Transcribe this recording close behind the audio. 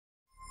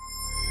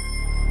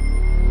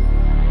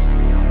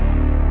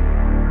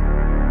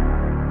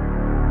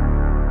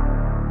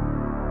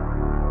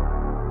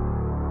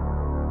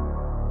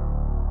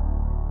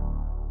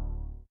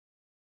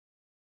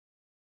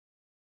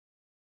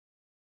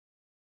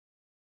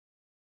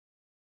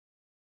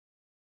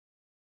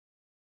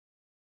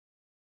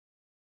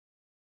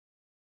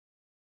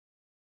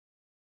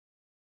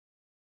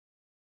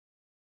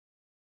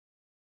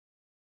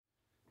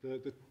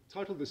The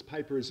title of this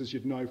paper is, as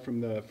you'd know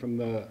from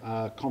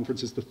the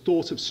conference, is The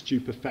Thought of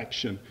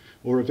Stupefaction,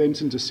 or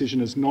Event and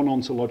Decision as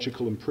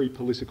Non-Ontological and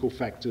Pre-Political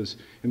Factors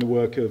in the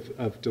work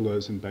of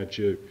Deleuze and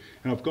Badiou.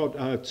 And I've got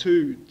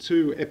two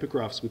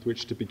epigraphs with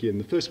which to begin.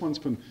 The first one's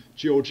from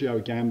Giorgio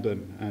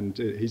Agamben, and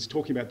he's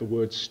talking about the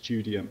word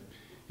studium.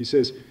 He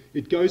says,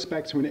 it goes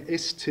back to an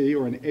ST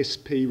or an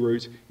SP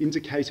root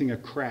indicating a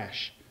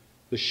crash,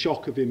 the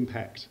shock of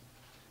impact.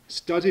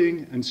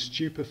 Studying and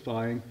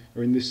stupefying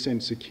are in this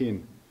sense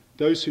akin.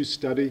 Those who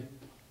study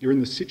are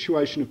in the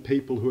situation of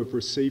people who have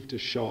received a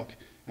shock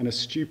and are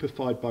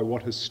stupefied by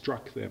what has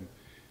struck them,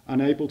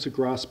 unable to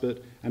grasp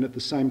it and at the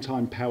same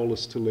time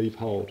powerless to leave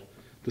hold.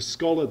 The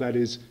scholar, that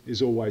is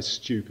always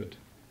stupid.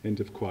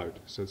 End of quote.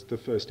 So it's the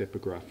first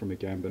epigraph from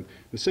Agamben.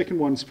 The second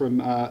one's from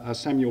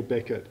Samuel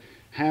Beckett.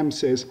 Ham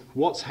says,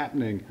 what's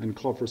happening? And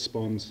Clove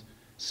responds,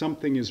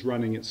 something is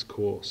running its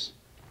course.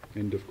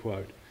 End of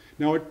quote.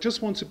 Now, I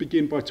just want to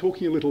begin by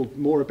talking a little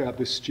more about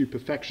this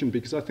stupefaction,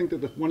 because I think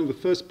that one of the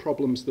first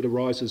problems that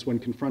arises when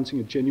confronting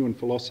a genuine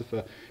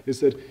philosopher is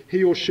that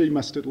he or she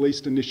must at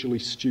least initially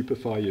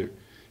stupefy you.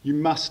 You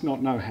must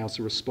not know how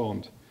to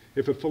respond.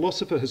 If a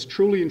philosopher has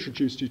truly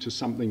introduced you to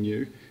something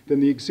new, then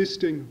the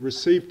existing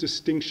received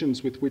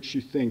distinctions with which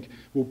you think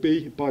will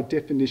be, by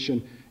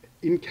definition,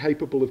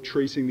 incapable of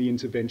treating the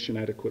intervention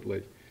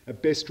adequately,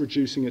 at best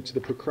reducing it to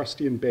the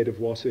Procrustean bed of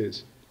what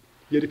is.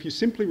 Yet if you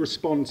simply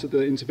respond to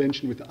the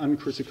intervention with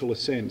uncritical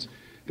assent,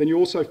 then you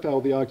also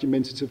fail the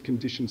argumentative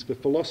conditions for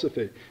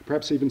philosophy,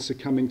 perhaps even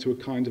succumbing to a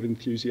kind of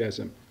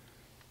enthusiasm.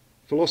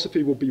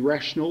 Philosophy will be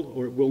rational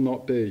or it will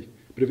not be,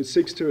 but if it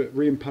seeks to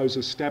reimpose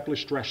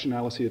established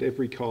rationality at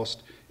every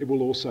cost, it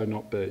will also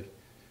not be.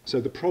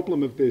 So the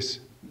problem of this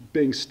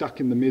being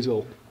stuck in the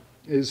middle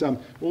is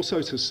also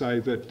to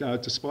say that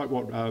despite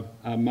what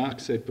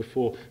Mark said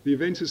before, the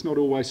event is not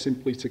always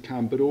simply to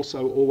come, but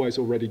also always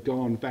already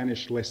gone,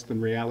 vanished, less than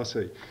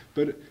reality.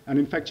 And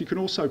in fact, you can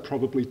also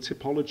probably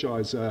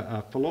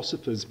typologise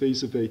philosophers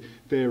vis-a-vis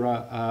their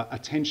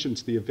attention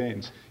to the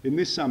event. In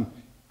this, I'm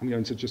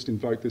going to just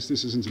invoke this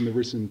isn't in the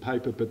written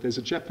paper, but there's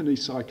a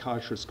Japanese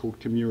psychiatrist called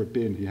Kimura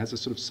Bin. He has a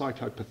sort of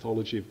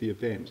psychopathology of the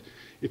event.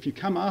 If you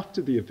come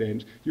after the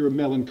event, you're a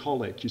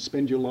melancholic. You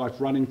spend your life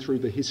running through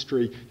your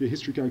history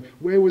going,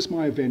 where was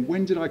my event?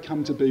 When did I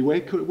come to be?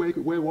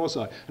 Where was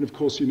I? And of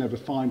course, you never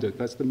find it.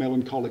 That's the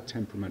melancholic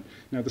temperament.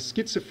 Now, the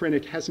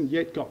schizophrenic hasn't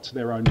yet got to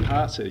their own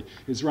party.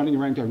 Is running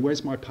around going,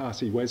 where's my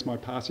party? Where's my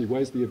party?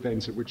 Where's the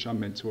event at which I'm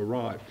meant to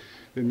arrive?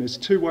 Then there's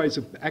two ways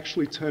of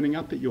actually turning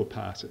up at your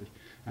party.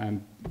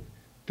 And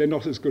they're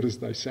not as good as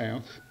they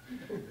sound.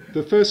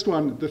 The first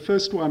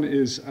one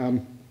is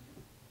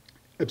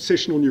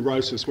obsessional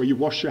neurosis, where you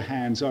wash your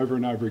hands over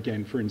and over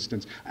again, for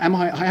instance. I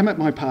am at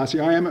my party,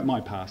 I am at my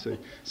party.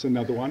 It's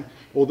another one.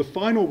 Or the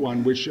final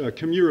one, which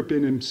Kimura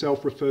Bin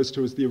himself refers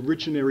to as the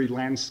originary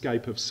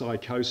landscape of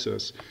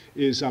psychosis,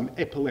 is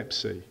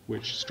epilepsy,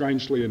 which,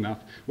 strangely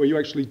enough, where you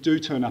actually do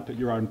turn up at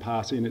your own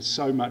party and it's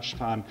so much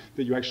fun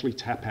that you actually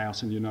tap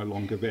out and you're no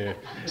longer there.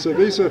 So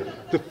these are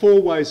the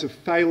four ways of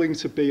failing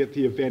to be at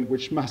the event,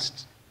 which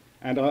must,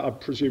 and I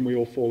presume we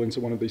all fall into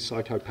one of these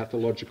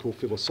psychopathological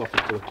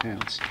philosophical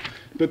accounts.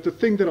 But the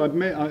thing that I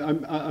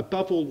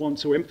above all want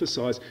to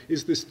emphasise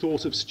is this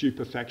thought of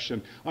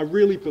stupefaction. I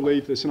really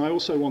believe this, and I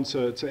also want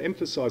to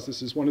emphasise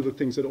this as one of the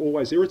things that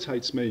always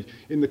irritates me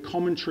in the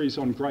commentaries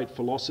on great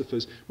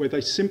philosophers, where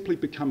they simply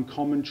become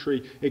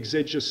commentary,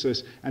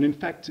 exegesis, and in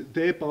fact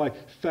thereby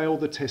fail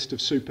the test of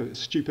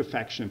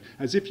stupefaction,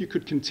 as if you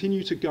could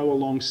continue to go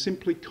along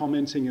simply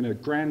commenting in a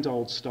grand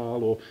old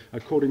style or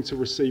according to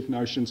received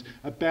notions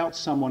about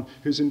someone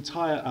whose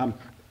entire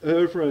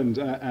oeuvre and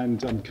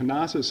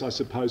conatus, I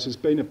suppose, has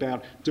been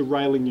about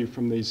derailing you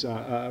from these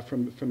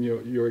from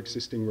your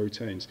existing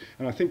routines.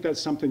 And I think that's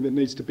something that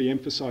needs to be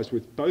emphasised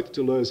with both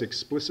Deleuze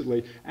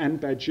explicitly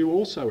and Badiou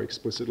also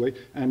explicitly,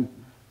 and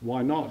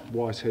why not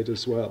Whitehead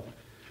as well.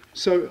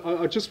 So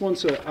I just want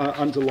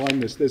to underline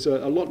this. There's a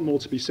lot more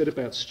to be said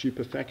about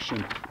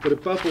stupefaction, but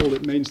above all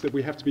it means that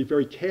we have to be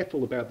very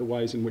careful about the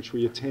ways in which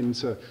we attend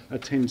to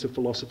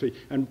philosophy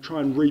and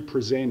try and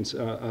represent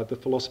the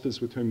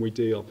philosophers with whom we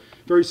deal.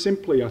 Very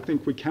simply, I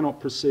think we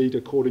cannot proceed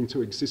according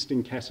to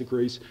existing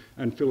categories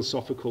and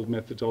philosophical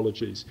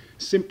methodologies,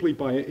 simply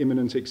by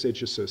immanent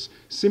exegesis,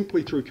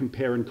 simply through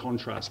compare and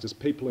contrast, as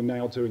people are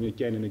now doing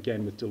again and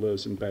again with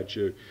Deleuze and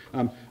Badiou.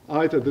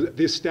 Either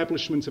the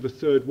establishment of a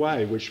third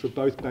way, which for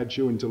both Badiou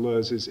and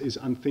Deleuze is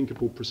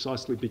unthinkable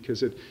precisely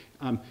because it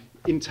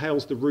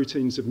entails the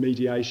routines of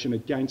mediation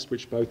against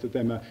which both of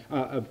them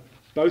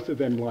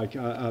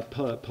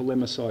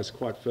polemicise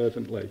quite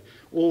fervently.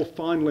 Or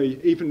finally,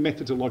 even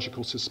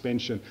methodological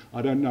suspension.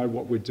 I don't know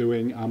what we're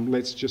doing.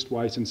 Let's just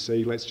wait and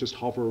see. Let's just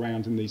hover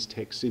around in these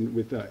texts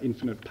with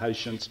infinite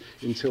patience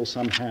until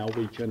somehow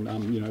we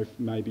can,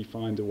 maybe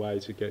find a way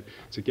to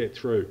get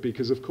through.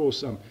 Because of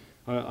course.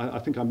 I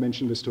think I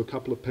mentioned this to a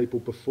couple of people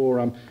before.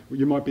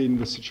 You might be in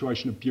the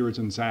situation of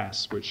Buridan's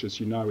ass, which, as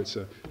you know, it's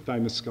a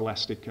famous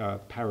scholastic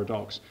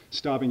paradox.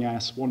 Starving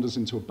ass wanders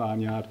into a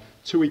barnyard,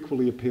 two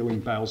equally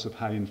appealing bales of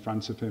hay in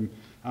front of him.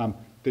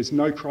 There's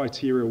no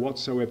criteria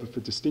whatsoever for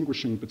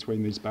distinguishing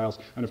between these bales,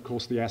 and of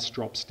course the ass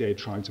drops dead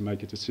trying to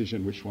make a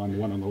decision which one, the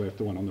one on the left,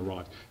 the one on the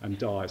right, and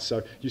dies.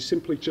 So you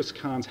simply just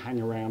can't hang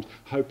around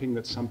hoping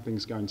that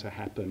something's going to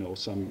happen or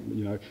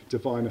some,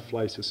 divine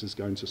afflatus is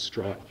going to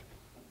strike.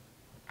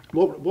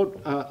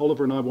 What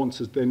Oliver and I want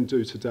to then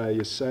do today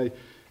is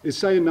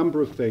say a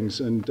number of things,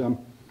 and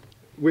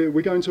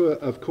we're going to,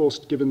 of course,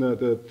 given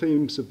the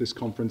themes of this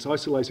conference,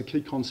 isolate a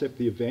key concept,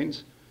 the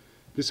event.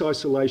 This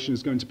isolation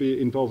is going to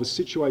involve a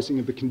situating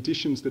of the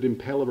conditions that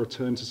impel a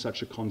return to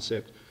such a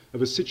concept,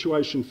 of a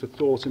situation for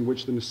thought in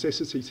which the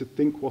necessity to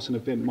think what an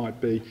event might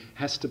be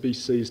has to be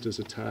seized as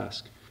a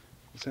task.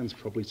 It sounds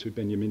probably too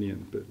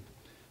Benjaminian, but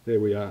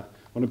there we are.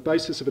 On a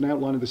basis of an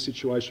outline of the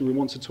situation, we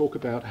want to talk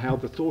about how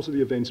the thought of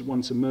the event at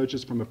once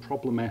emerges from a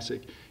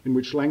problematic in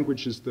which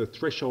language is the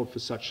threshold for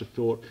such a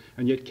thought,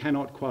 and yet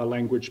cannot, qua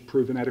language,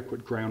 prove an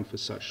adequate ground for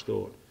such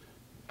thought.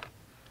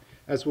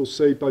 As we'll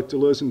see, both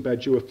Deleuze and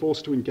Badiou are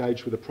forced to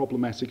engage with a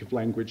problematic of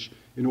language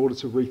in order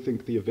to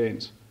rethink the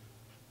event,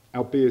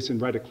 albeit in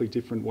radically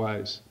different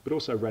ways, but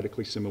also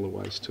radically similar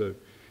ways too.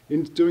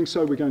 In doing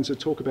so, we're going to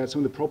talk about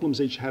some of the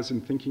problems each has in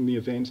thinking the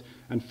event,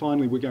 and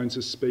finally we're going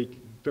to speak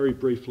very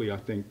briefly, I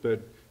think, but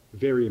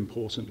very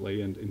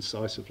importantly and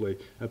incisively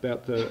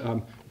about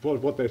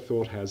what their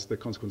thought has, the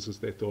consequences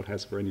their thought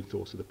has for any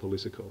thought of the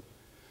political.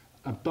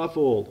 Above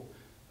all,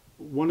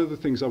 one of the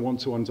things I want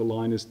to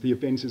underline is the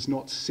event is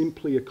not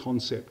simply a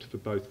concept for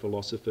both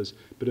philosophers,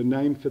 but a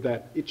name for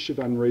that itch of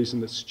unreason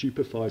that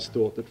stupefies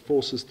thought, that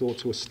forces thought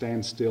to a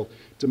standstill,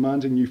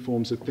 demanding new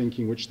forms of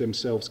thinking which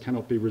themselves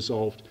cannot be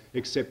resolved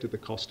except at the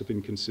cost of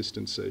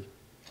inconsistency.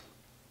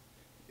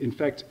 In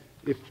fact,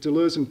 if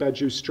Deleuze and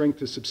Badiou's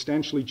strength is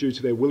substantially due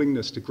to their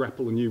willingness to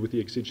grapple anew with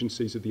the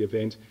exigencies of the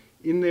event,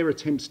 in their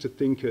attempts to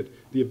think it,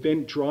 the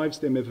event drives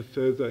them ever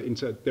further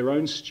into their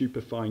own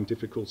stupefying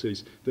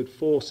difficulties that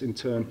force, in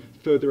turn,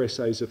 further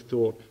essays of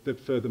thought that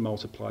further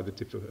multiply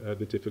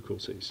the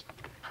difficulties.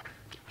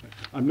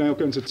 I'm now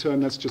going to turn,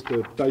 that's just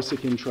the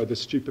basic intro, the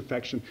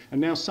stupefaction, and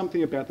now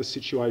something about the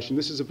situation.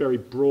 This is a very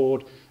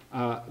broad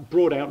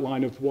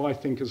outline of why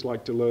thinkers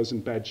like Deleuze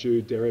and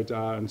Badiou,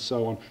 Derrida and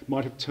so on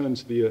might have turned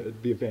to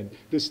the event.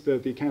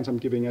 The account I'm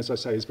giving, as I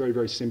say, is very,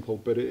 very simple,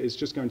 but it's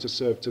just going to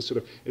serve to sort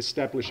of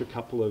establish a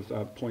couple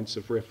of points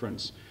of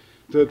reference.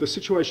 The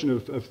situation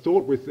of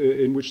thought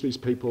in which these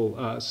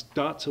people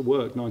start to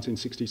work,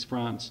 1960s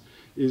France,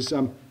 is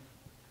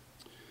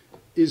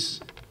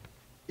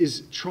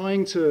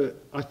trying to,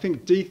 I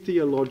think,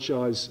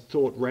 de-theologise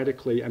thought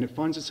radically, and it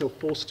finds itself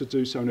forced to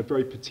do so in a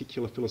very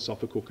particular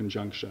philosophical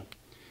conjuncture.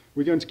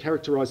 We're going to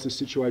characterise this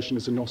situation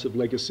as a knot of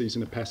legacies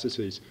and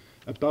opacities.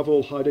 Above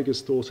all,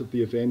 Heidegger's thought of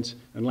the event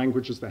and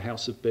language as the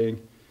house of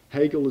being.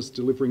 Hegel is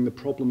delivering the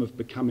problem of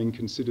becoming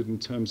considered in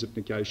terms of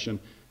negation,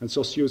 and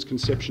Saussure's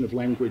conception of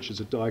language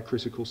as a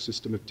diacritical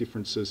system of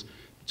differences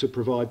to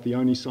provide the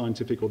only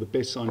scientific or the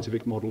best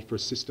scientific model for a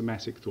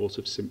systematic thought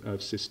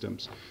of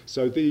systems.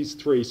 So these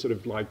three sort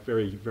of like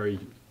very, very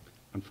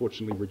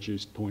unfortunately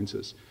reduced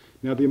pointers.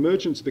 Now, the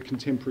emergence of the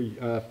contemporary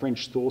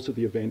French thought of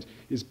the event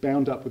is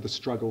bound up with the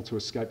struggle to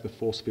escape the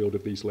force field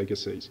of these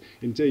legacies.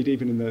 Indeed,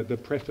 even in the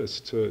preface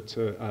to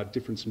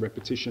Difference and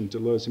Repetition,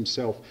 Deleuze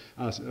himself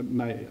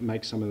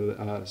makes some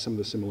of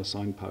the similar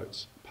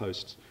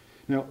signposts.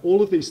 Now,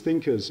 all of these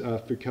thinkers,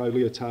 Foucault,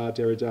 Lyotard,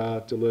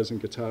 Derrida, Deleuze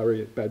and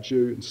Guattari,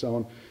 Badiou and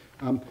so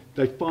on,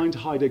 they find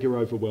Heidegger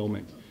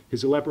overwhelming.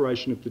 His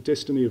elaboration of the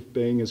destiny of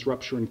being as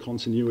rupture and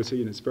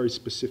continuity in its very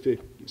specific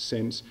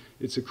sense,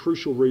 it's a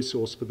crucial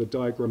resource for the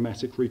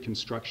diagrammatic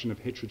reconstruction of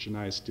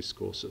heterogeneous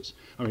discourses.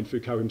 I mean,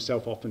 Foucault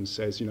himself often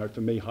says,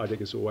 for me,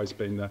 Heidegger's always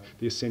been the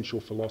essential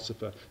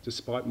philosopher,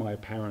 despite my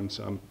apparent,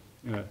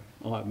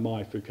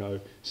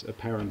 Foucault's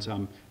apparent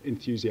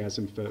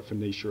enthusiasm for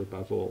Nietzsche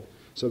above all.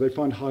 So they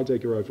find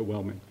Heidegger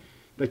overwhelming.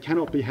 They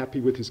cannot be happy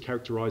with his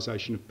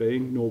characterisation of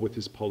being, nor with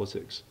his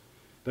politics.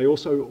 They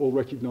also all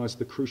recognise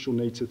the crucial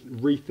need to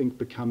rethink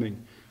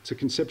becoming, to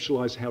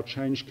conceptualise how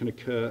change can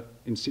occur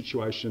in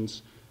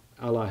situations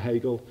a la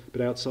Hegel,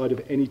 but outside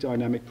of any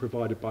dynamic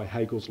provided by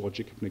Hegel's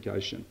logic of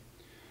negation.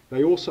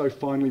 They also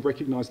finally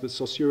recognise that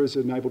Saussure has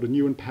enabled a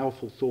new and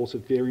powerful thought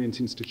of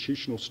variant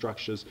institutional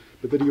structures,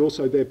 but that he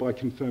also thereby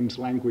confirms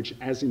language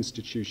as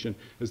institution,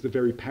 as the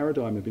very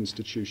paradigm of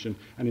institution,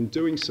 and in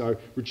doing so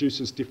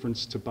reduces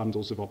difference to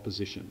bundles of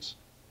oppositions.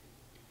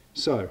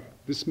 So,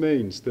 this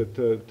means that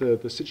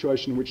the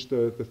situation in which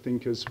the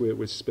thinkers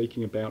we're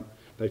speaking about,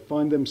 they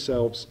find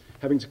themselves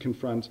having to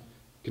confront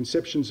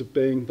conceptions of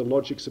being, the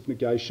logics of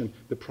negation,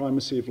 the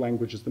primacy of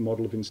language as the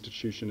model of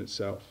institution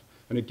itself.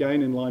 And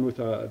again, in line with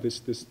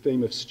this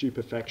theme of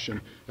stupefaction,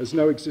 as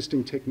no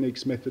existing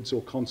techniques, methods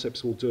or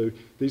concepts will do,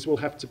 these will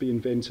have to be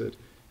invented.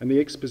 And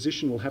the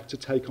exposition will have to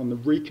take on the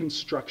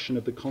reconstruction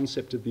of the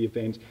concept of the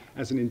event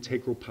as an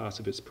integral part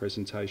of its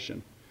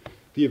presentation.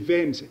 The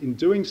event, in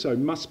doing so,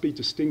 must be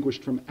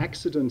distinguished from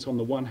accident on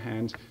the one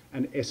hand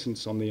and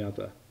essence on the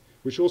other,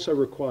 which also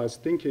requires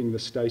thinking the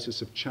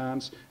status of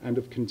chance and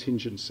of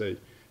contingency,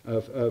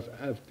 of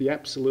the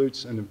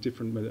absolutes and of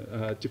different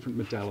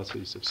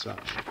modalities of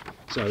such.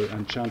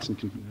 and chance and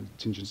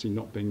contingency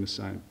not being the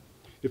same.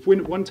 If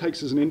one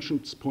takes as an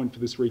entrance point for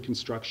this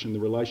reconstruction the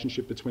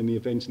relationship between the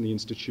event and the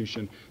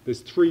institution, there's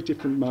three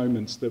different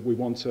moments that we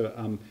want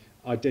to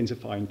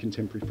identify in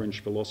contemporary French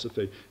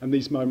philosophy. And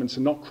these moments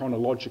are not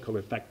chronological.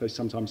 In fact, they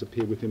sometimes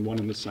appear within one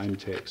and the same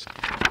text.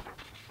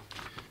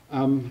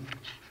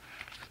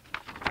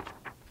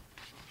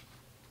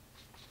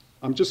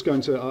 I'm just going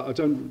to, I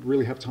don't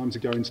really have time to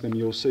go into them.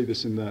 You'll see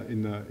this in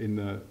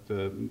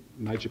the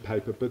major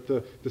paper. But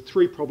the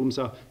three problems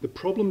are the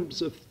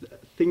problems of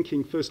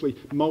thinking, firstly,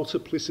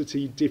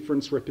 multiplicity,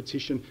 difference,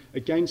 repetition,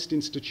 against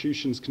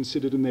institutions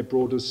considered in their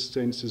broadest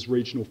sense as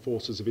regional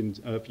forces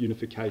of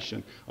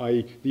unification,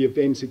 i.e. the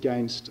event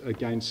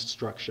against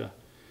structure.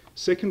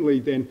 Secondly,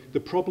 then,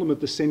 the problem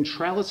of the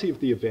centrality of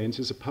the event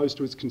as opposed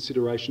to its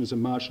consideration as a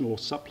marginal or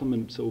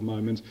supplemental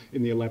moment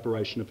in the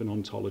elaboration of an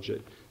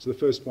ontology. So the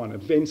first one,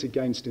 event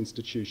against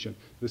institution.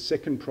 The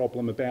second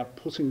problem about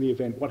putting the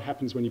event, what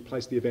happens when you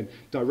place the event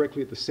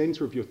directly at the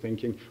centre of your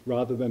thinking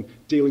rather than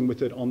dealing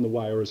with it on the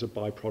way or as a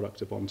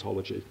byproduct of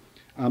ontology.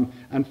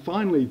 And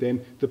finally,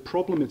 then, the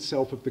problem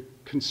itself of the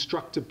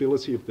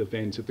constructability of the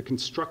event, of the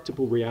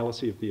constructible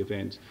reality of the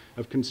event,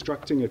 of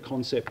constructing a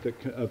concept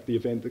of the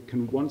event that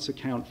can once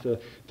account for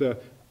the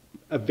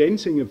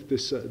eventing of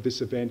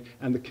this event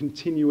and the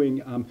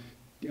continuing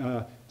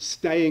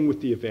staying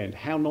with the event,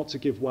 how not to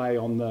give way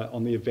on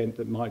the event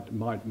that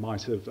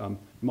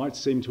might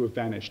seem to have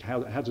vanished.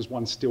 How does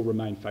one still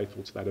remain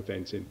faithful to that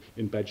event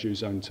in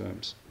Badiou's own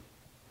terms?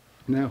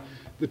 Now,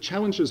 the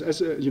challenges,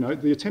 this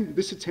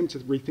attempt to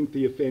rethink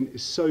the event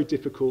is so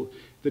difficult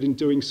that in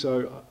doing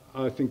so,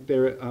 I think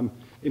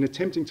in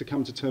attempting to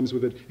come to terms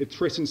with it, it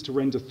threatens to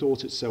render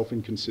thought itself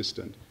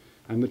inconsistent.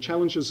 And the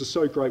challenges are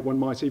so great, one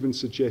might even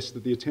suggest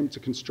that the attempt to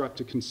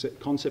construct a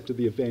concept of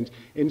the event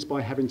ends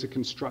by having to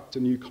construct a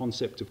new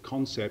concept of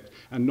concept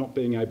and not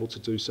being able to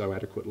do so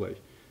adequately.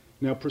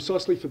 Now,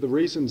 precisely for the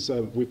reasons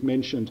we've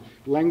mentioned,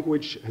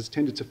 language has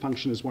tended to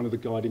function as one of the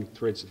guiding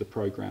threads of the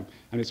program.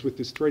 And it's with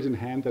this thread in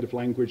hand, that of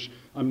language,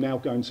 I'm now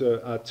going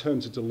to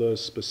turn to Deleuze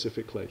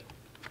specifically.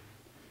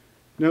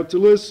 Now,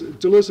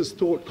 Deleuze's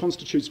thought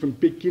constitutes from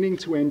beginning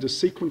to end a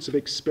sequence of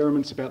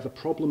experiments about the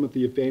problem of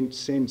the event,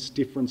 sense,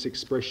 difference,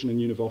 expression,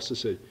 and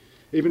univocity.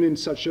 Even in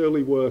such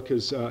early work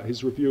as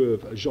his review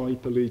of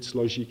Jean-Hippolyte's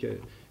Logique et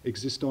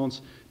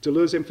Existence,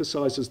 Deleuze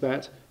emphasises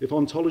that if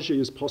ontology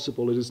is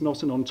possible, it is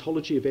not an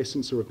ontology of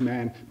essence or of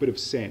man, but of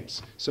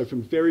sense. So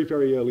from very,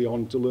 very early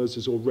on, Deleuze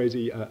is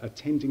already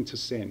attending to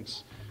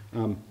sense.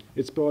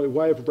 It's by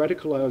way of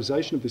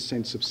radicalisation of this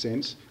sense of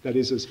sense, that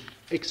is, as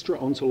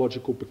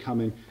extra-ontological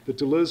becoming, that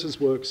Deleuze's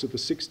works of the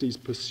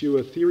 60s pursue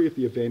a theory of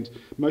the event,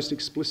 most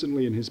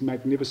explicitly in his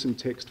magnificent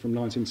text from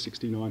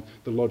 1969,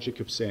 The Logic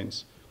of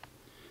Sense.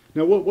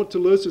 Now, what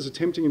Deleuze is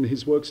attempting in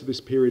his works of this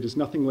period is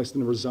nothing less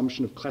than a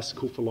resumption of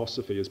classical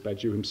philosophy, as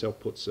Badiou himself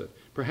puts it,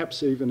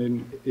 perhaps even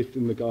in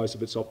the guise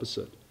of its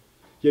opposite.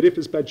 Yet if,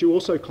 as Badiou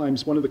also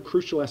claims, one of the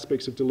crucial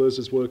aspects of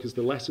Deleuze's work is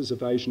the latter's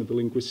evasion of the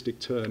linguistic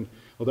turn,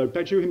 although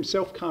Badiou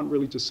himself can't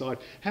really decide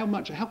how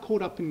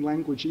caught up in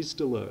language is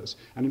Deleuze.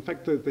 And in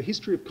fact, the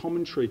history of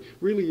commentary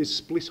really is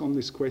split on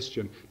this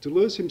question.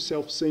 Deleuze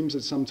himself seems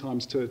at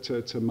sometimes to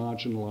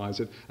marginalise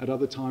it. At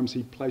other times,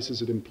 he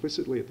places it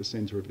implicitly at the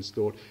centre of his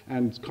thought.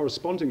 And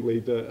correspondingly,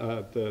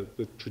 the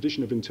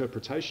tradition of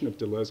interpretation of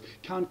Deleuze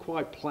can't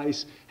quite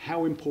place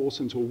how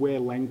important or where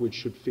language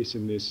should fit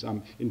in this,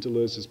 in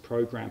Deleuze's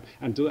programme.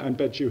 And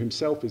Badiou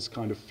himself is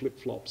kind of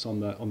flip-flops on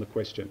the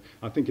question.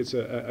 I think it's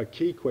a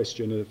key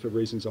question for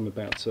reasons I'm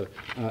about to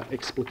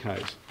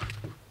explicate.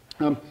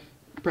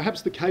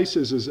 Perhaps the case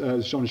is,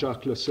 as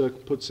Jean-Jacques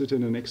Leclerc puts it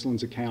in an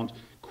excellent account,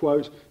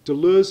 quote,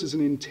 Deleuze is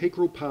an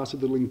integral part of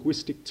the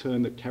linguistic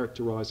turn that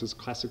characterises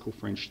classical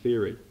French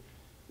theory.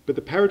 But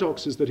the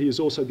paradox is that he is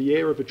also the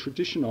heir of a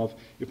tradition of,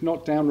 if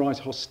not downright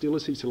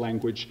hostility to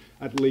language,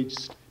 at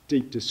least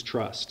deep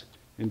distrust,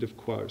 end of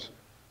quote.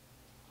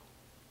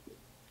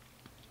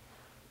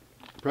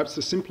 Perhaps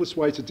the simplest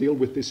way to deal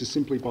with this is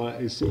simply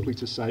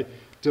to say,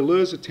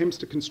 Deleuze attempts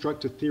to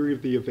construct a theory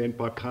of the event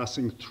by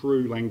passing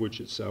through language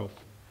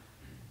itself.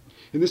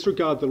 In this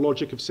regard, The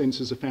Logic of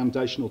Sense is a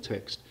foundational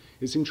text.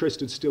 It's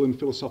interested still in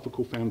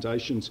philosophical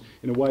foundations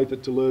in a way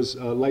that Deleuze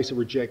later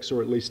rejects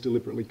or at least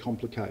deliberately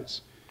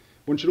complicates.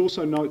 One should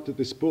also note that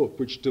this book,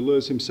 which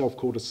Deleuze himself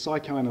called a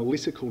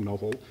psychoanalytical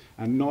novel,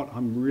 and not,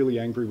 I'm really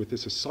angry with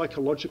this, a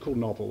psychological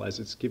novel as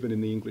it's given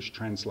in the English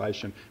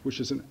translation,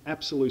 which is an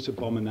absolute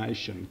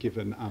abomination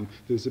given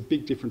there's a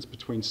big difference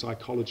between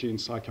psychology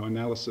and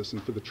psychoanalysis,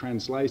 and for the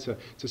translator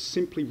to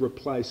simply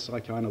replace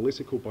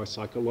psychoanalytical by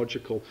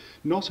psychological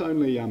not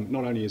only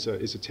is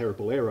a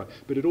terrible error,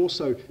 but it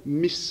also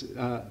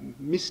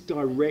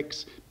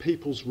misdirects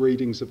people's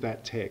readings of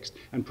that text,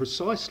 and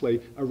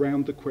precisely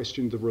around the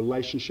question of the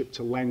relationship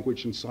to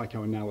language and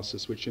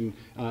psychoanalysis, which in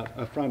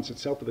France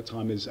itself at the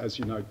time is, as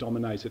you know,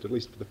 dominated, at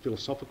least for the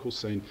philosophical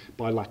scene,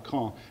 by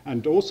Lacan.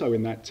 And also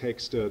in that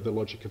text, The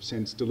Logic of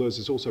Sense, Deleuze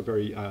is also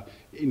very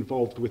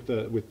involved with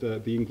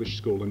the English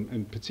school,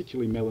 and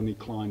particularly Melanie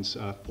Klein's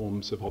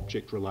forms of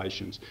object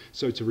relations.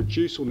 So to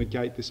reduce or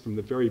negate this from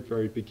the very,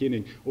 very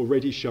beginning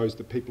already shows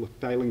that people are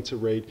failing to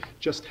read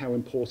just how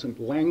important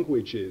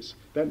language is.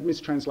 That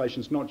mistranslation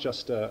is not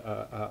just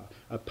a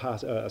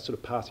sort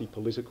of party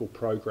political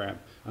program,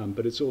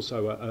 but it's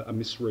also a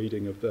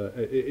misreading of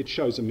it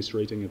shows a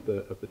misreading of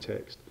the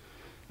text.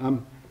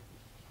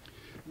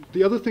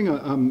 The other thing,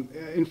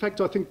 in fact,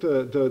 I think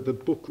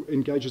the book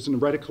engages in a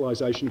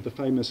radicalisation of the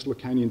famous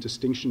Lacanian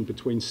distinction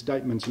between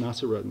statement and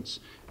utterance,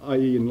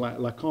 i.e. in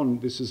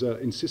Lacan, this is an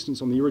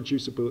insistence on the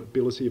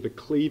irreducibility of a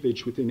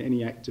cleavage within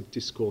any act of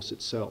discourse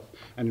itself.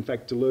 And in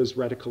fact, Deleuze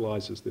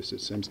radicalises this,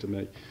 it seems to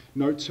me.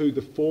 Note too,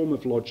 the form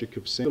of logic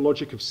of sense. The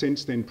logic of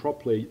sense then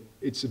properly,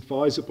 it's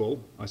advisable,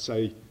 I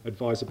say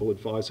advisable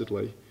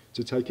advisedly,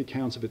 to take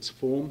account of its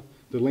form,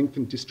 the length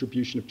and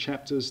distribution of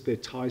chapters, their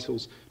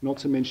titles, not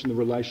to mention the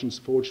relations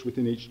forged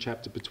within each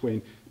chapter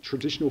between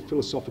traditional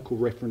philosophical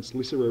reference,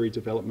 literary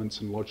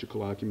developments and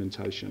logical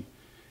argumentation.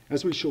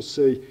 As we shall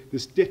see,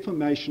 this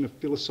deformation of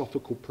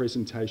philosophical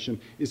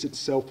presentation is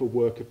itself a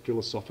work of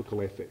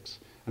philosophical ethics.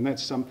 And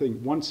that's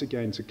something, once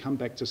again, to come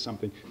back to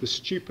something, the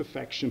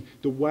stupefaction,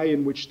 the way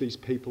in which these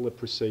people are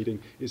proceeding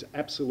is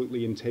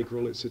absolutely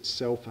integral. It's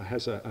itself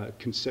has a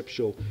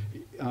conceptual,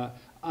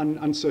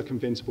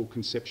 uncircumventable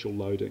conceptual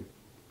loading.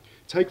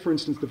 Take, for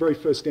instance, the very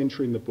first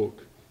entry in the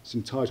book. It's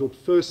entitled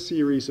First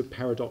Series of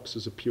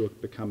Paradoxes of Pure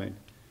Becoming.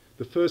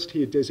 The first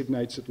here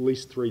designates at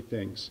least three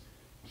things.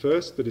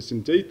 First, that it's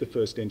indeed the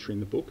first entry in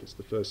the book, it's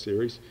the first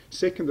series.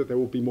 Second, that there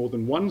will be more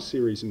than one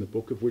series in the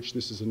book, of which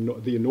this is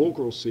the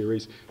inaugural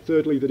series.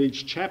 Thirdly, that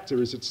each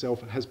chapter is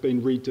itself has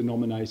been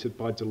redenominated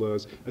by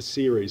Deleuze a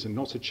series and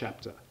not a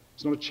chapter.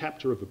 It's not a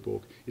chapter of a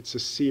book, it's a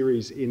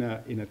series in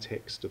a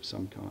text of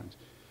some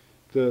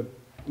kind.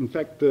 In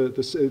fact,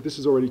 this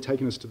has already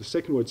taken us to the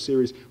second word,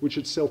 series, which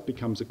itself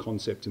becomes a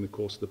concept in the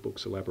course of the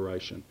book's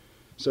elaboration.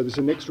 So this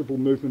inexorable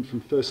movement from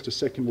first to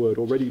second word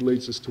already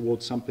leads us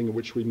towards something at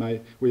which we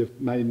may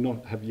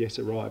not have yet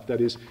arrived,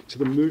 that is, to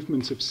the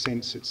movement of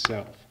sense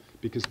itself,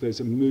 because there's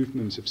a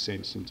movement of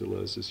sense in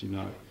Deleuze, as you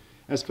know.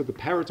 As for the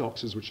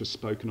paradoxes which are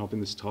spoken of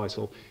in this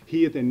title,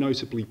 here they're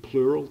notably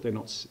plural, they're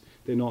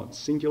not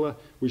singular.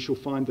 We shall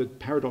find that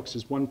paradox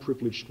is one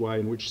privileged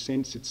way in which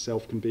sense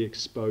itself can be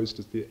exposed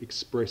as the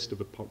expressed of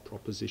a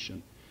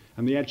proposition.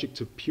 And the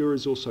adjective pure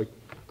is also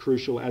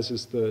crucial, as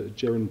is the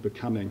gerund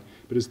becoming.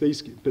 But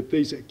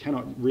these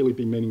cannot really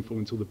be meaningful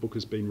until the book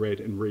has been read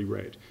and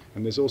reread.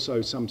 And there's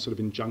also some sort of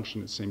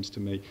injunction, it seems to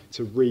me,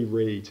 to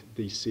reread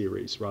these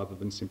series rather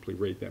than simply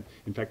read them.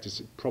 In fact,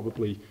 it's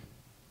probably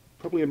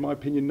in my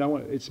opinion,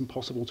 it's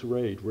impossible to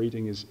read.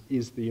 Reading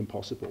is the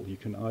impossible. You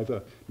can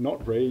either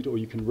not read or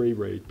you can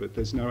reread, but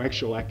there's no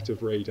actual act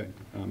of reading.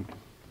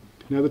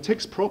 Now, the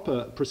text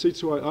proper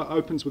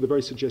opens with a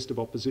very suggestive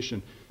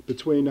opposition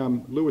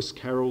between Lewis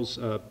Carroll's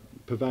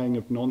purveying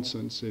of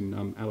nonsense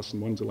in Alice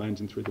in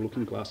Wonderland and Through the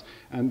Looking Glass,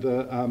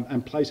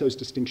 and Plato's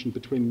distinction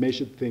between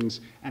measured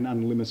things and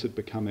unlimited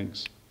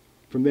becomings.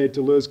 From there,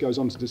 Deleuze goes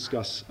on to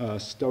discuss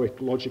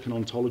Stoic logic and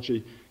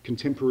ontology,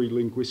 contemporary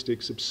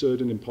linguistics, absurd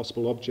and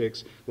impossible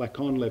objects,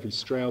 Lacan,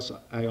 Lévi-Strauss,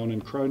 Aeon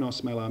and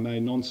Chronos,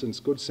 Mallarmé,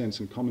 nonsense, good sense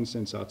and common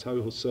sense,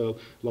 Artaud, Husserl,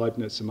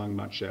 Leibniz, among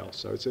much else.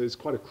 So it's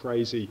quite a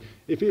crazy,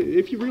 if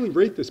you really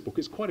read this book,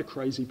 it's quite a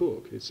crazy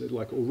book. It's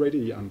like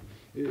already,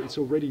 it's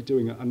already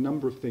doing a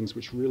number of things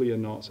which really are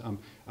not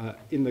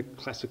in the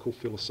classical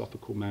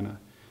philosophical manner.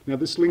 Now,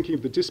 this linking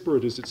of the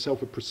disparate is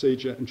itself a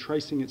procedure, and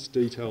tracing its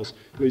details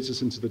leads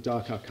us into the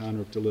dark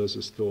arcana of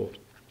Deleuze's thought.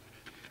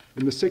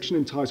 In the section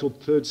entitled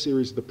Third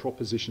Series of the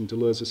Proposition,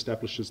 Deleuze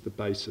establishes the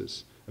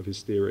basis of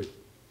his theory.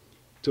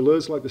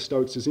 Deleuze, like the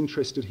Stoics, is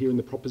interested here in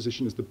the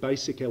proposition as the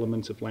basic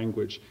element of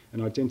language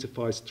and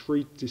identifies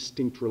three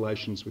distinct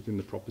relations within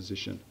the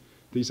proposition.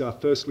 These are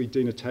firstly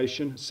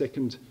denotation,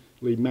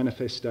 secondly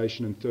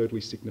manifestation, and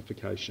thirdly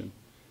signification.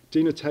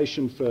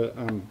 Denotation for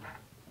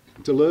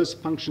Deleuze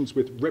functions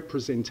with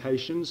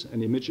representations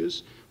and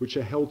images which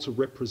are held to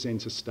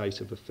represent a state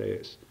of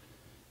affairs.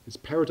 Its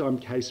paradigm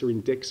case are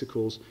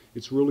indexicals,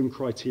 its ruling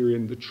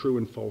criterion the true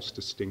and false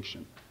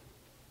distinction.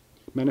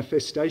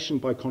 Manifestation,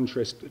 by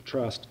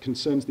contrast,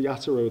 concerns the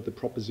utterer of the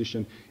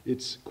proposition.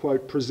 It's,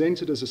 quote,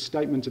 presented as a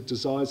statement of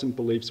desires and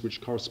beliefs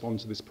which correspond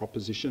to this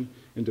proposition,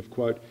 end of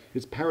quote.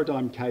 Its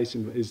paradigm case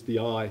is the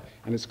I,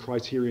 and its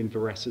criterion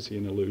veracity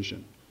and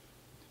illusion.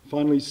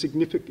 Finally,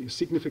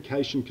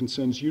 signification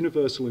concerns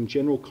universal and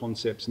general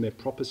concepts and their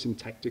proper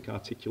syntactic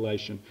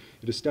articulation.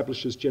 It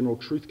establishes general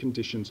truth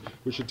conditions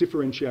which are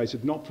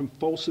differentiated not from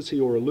falsity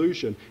or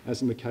illusion,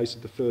 as in the case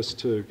of the first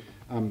two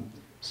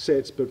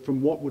sets, but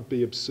from what would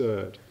be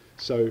absurd.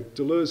 So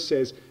Deleuze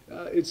says,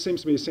 it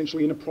seems to be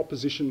essentially in a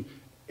proposition,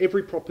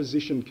 every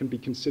proposition can be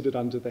considered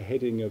under the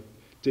heading of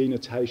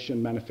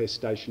denotation,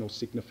 manifestation or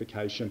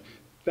signification.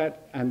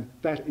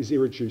 that is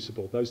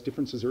irreducible. Those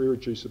differences are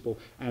irreducible,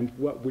 and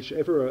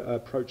whichever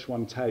approach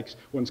one takes,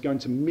 one's going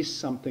to miss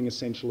something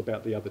essential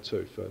about the other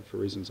two for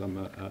reasons I'm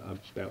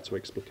about to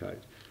explicate.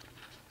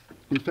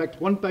 In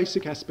fact, one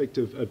basic aspect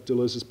of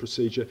Deleuze's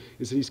procedure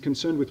is that he's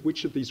concerned with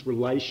which of these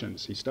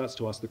relations, he starts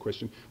to ask the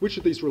question, which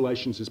of these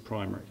relations is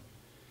primary?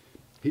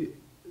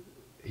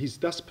 He's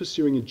thus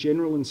pursuing a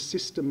general and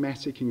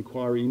systematic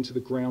inquiry into the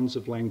grounds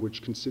of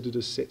language considered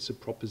as sets of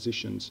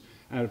propositions.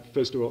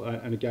 First of all,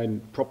 and again,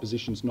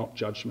 propositions, not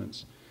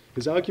judgments.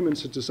 His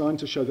arguments are designed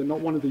to show that not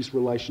one of these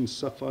relations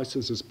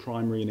suffices as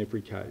primary in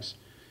every case.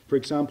 For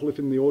example, if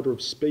in the order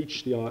of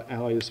speech the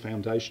I is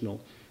foundational,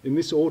 in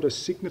this order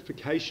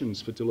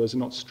significations for Deleuze are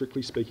not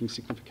strictly speaking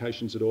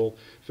significations at all,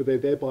 for they're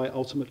thereby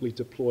ultimately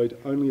deployed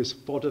only as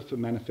fodder for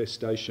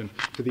manifestation,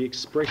 for the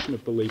expression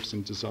of beliefs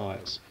and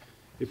desires.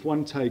 If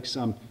one takes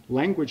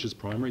language as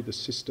primary, the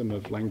system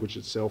of language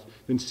itself,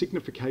 then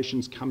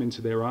significations come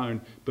into their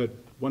own, but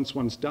once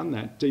one's done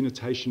that,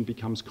 denotation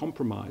becomes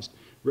compromised,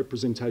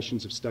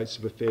 representations of states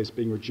of affairs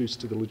being reduced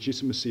to the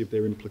legitimacy of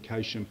their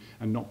implication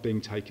and not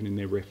being taken in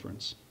their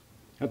reference.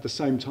 At the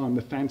same time,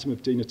 the phantom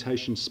of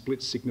denotation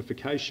splits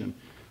signification.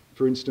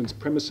 For instance,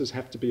 premises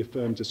have to be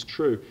affirmed as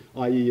true,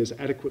 i.e. as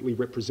adequately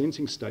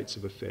representing states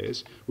of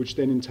affairs, which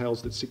then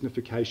entails that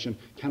signification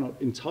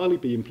cannot entirely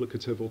be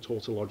implicative or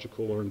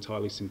tautological or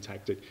entirely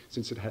syntactic,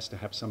 since it has to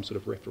have some sort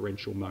of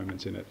referential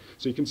moment in it.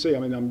 So you can see, I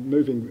mean, I'm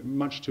moving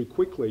much too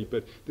quickly,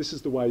 but this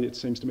is the way it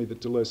seems to me that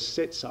Deleuze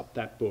sets up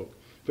that book.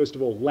 First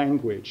of all,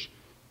 language,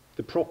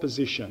 the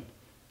proposition.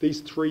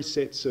 These three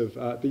types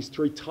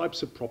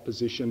of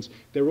propositions,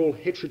 they're all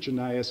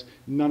heterogeneous.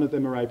 None of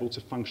them are able to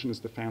function as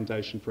the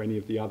foundation for any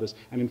of the others,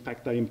 and in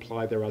fact they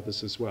imply there are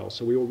others as well.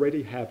 So we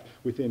already have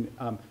within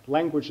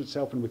language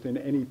itself and within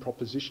any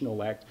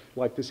propositional act,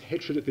 like this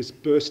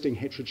bursting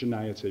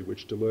heterogeneity,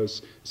 which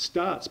Deleuze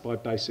starts by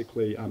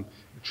basically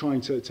trying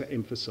to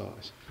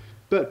emphasise.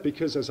 But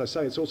because, as I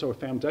say, it's also a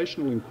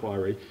foundational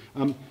inquiry,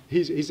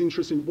 he's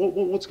interested in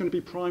what's going to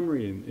be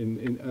primary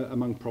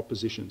among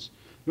propositions.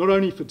 Not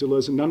only for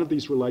Deleuze are none of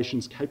these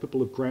relations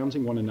capable of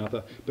grounding one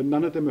another, but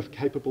none of them are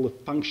capable of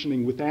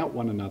functioning without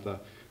one another.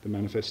 The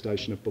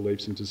manifestation of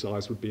beliefs and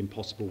desires would be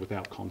impossible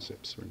without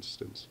concepts, for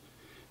instance.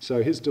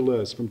 So here's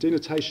Deleuze, from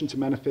denotation to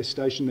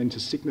manifestation, then to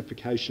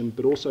signification,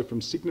 but also from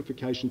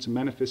signification to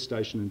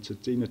manifestation and to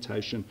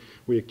denotation,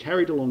 we are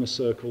carried along a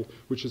circle,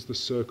 which is the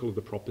circle of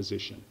the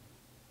proposition.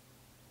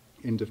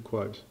 End of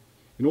quote.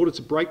 In order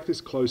to break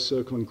this closed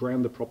circle and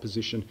ground the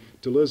proposition,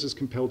 Deleuze is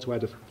compelled to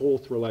add a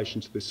fourth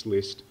relation to this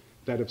list,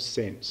 that of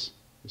sense.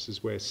 This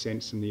is where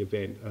sense and the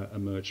event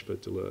emerge for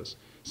Deleuze.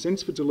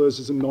 Sense for Deleuze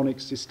is a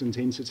non-existent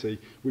entity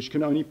which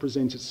can only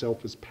present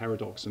itself as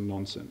paradox and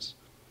nonsense.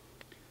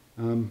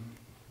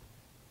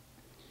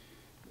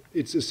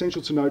 It's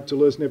essential to note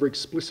Deleuze never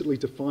explicitly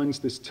defines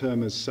this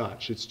term as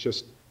such. It's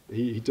just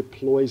he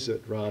deploys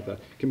it rather.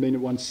 It can mean at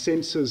once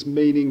senses,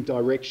 meaning,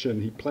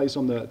 direction. He plays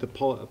on the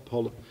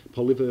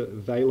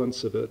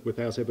polyvalence of it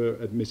without ever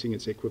admitting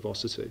its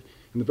equivocity.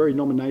 And the very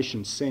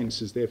nomination,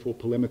 sense, is therefore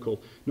polemical,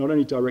 not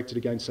only directed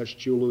against such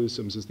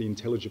dualisms as the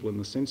intelligible and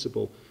the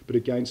sensible, but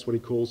against what he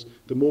calls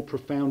the more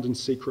profound and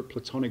secret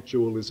Platonic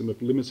dualism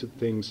of limited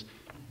things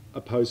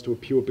opposed to a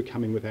pure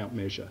becoming without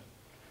measure.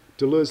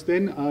 Deleuze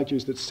then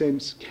argues that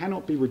sense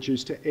cannot be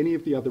reduced to any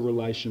of the other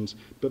relations,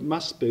 but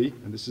must be,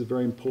 and this is a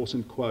very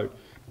important quote,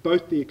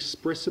 both the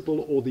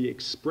expressible or the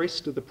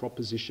expressed of the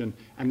proposition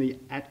and the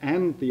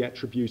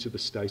attribute of the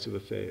state of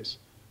affairs.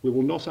 We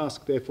will not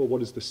ask, therefore,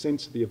 what is the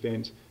sense of the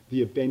event.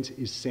 The event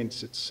is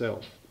sense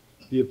itself.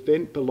 The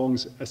event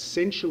belongs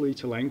essentially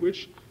to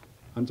language.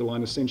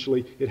 Underline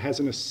essentially. It has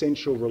an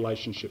essential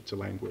relationship to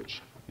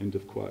language. End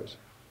of quote.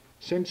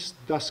 Sense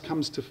thus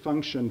comes to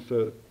function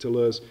for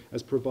Deleuze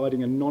as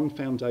providing a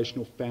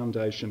non-foundational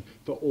foundation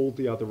for all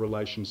the other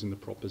relations in the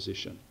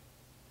proposition.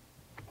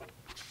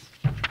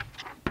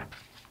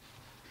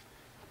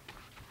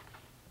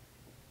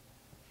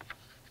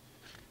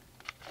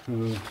 How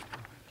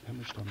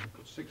much time?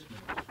 Got 6 minutes.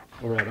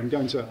 All right, I'm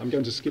going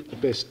to skip the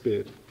best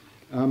bit.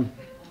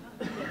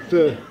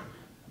 It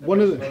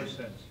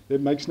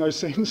makes no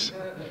sense.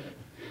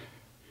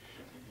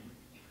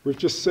 We've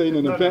just seen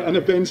an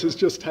event has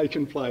just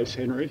taken place,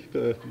 Henry.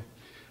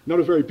 Not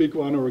a very big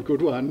one or a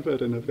good one,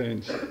 but an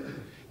event.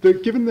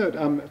 Given that,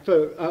 and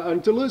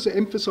Deleuze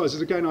emphasises,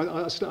 again,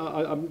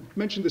 I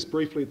mentioned this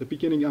briefly at the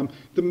beginning,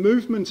 the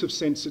movement of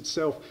sense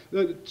itself,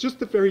 just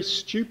the very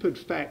stupid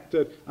fact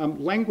that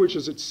language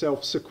is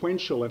itself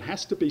sequential and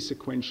has to be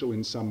sequential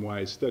in some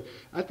ways, that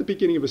at the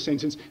beginning of a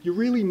sentence, you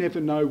really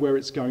never know where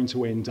it's going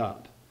to end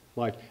up.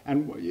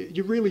 And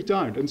you really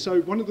don't. And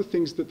so one of the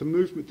things that the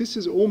movement, this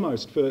is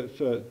almost for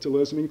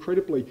Deleuze an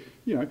incredibly,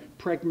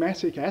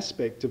 pragmatic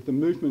aspect of the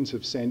movement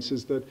of sense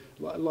is that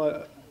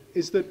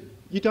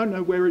you don't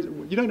know where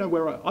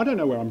I don't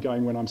know where I'm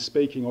going when I'm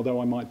speaking, although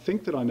I might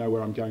think that I know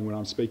where I'm going when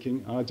I'm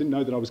speaking. I didn't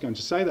know that I was going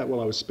to say that while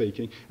I was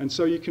speaking. And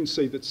so you can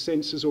see that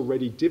sense is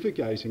already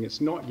divagating.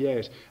 It's not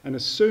yet. And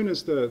as soon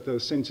as the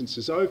sentence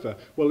is over,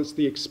 well, it's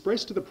the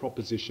express to the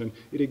proposition.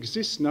 It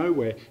exists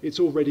nowhere. It's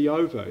already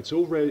over. It's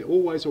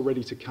always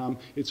already to come.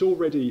 It's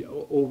always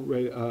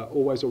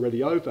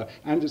already over.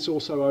 And it's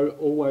also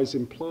always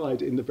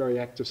implied in the very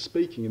act of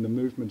speaking, in the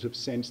movement of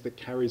sense that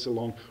carries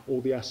along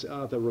all the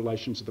other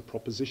relations of the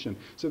proposition.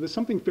 So there's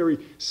something very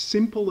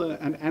simple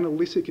and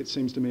analytic, it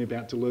seems to me,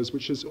 about Deleuze,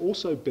 which has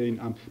also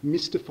been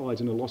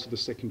mystified in a lot of the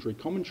secondary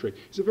commentary.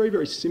 It's a very,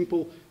 very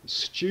simple,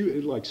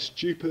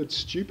 stupid,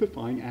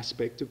 stupefying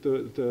aspect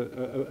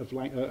of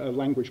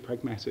language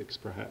pragmatics,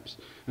 perhaps.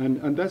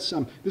 And that's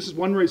this is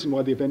one reason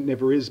why the event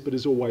never is, but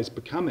is always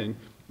becoming.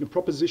 The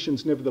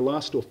proposition's never the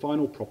last or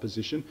final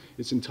proposition.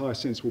 Its entire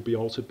sense will be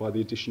altered by the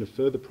addition of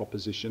further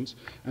propositions,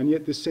 and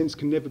yet this sense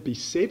can never be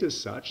said as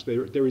such.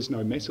 There is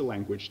no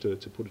meta-language, to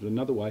put it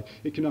another way.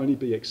 It can only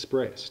be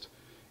expressed.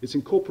 Its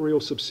incorporeal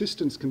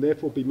subsistence can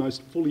therefore be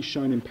most fully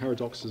shown in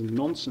paradoxes and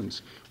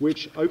nonsense,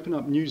 which open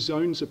up new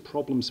zones of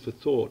problems for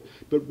thought,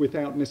 but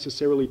without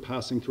necessarily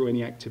passing through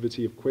any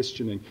activity of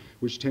questioning,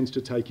 which tends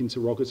to take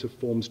interrogative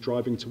forms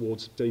driving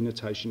towards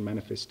denotation,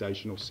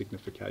 manifestation, or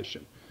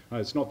signification.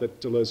 It's not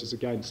that Deleuze is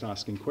against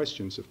asking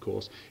questions, of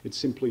course. It's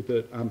simply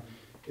that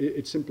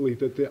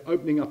the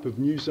opening up of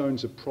new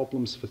zones of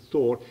problems for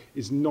thought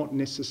is not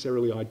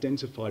necessarily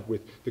identified with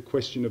the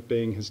question of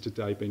being has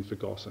today been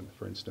forgotten,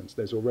 for instance.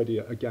 There's already,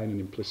 again, an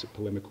implicit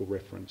polemical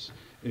reference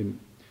in.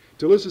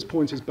 Deleuze's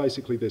point is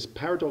basically this: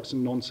 paradox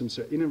and nonsense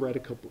are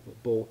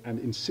ineradicable and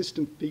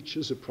insistent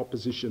features of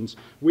propositions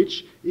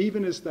which,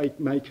 even as they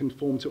may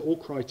conform to all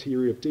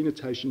criteria of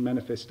denotation,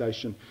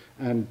 manifestation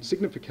and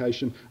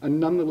signification, are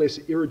nonetheless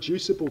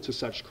irreducible to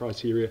such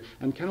criteria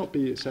and cannot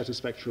be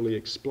satisfactorily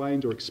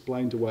explained or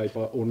explained away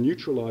by, or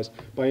neutralised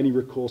by any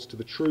recourse to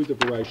the true, the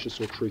veracious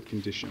or truth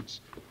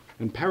conditions.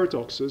 And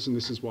paradoxes, and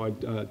this is why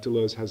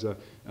Deleuze has an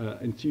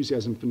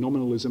enthusiasm for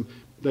nominalism,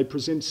 they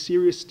present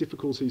serious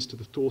difficulties to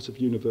the thought of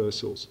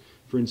universals.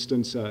 For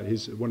instance,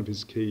 one of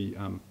his key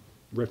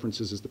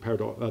references is the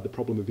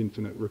problem of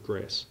infinite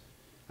regress.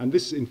 And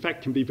this, in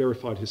fact, can be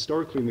verified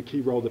historically in the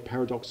key role that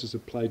paradoxes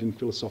have played in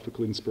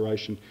philosophical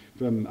inspiration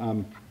from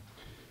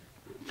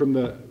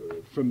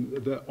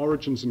the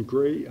origins in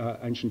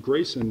ancient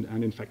Greece,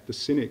 and in fact the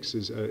Cynics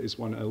is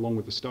one, along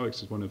with the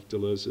Stoics, is one of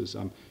Deleuze's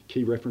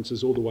key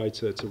references, all the way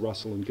to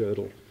Russell and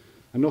Gilles.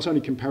 And not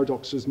only can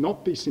paradoxes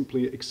not be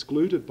simply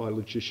excluded by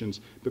logicians,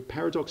 but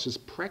paradoxes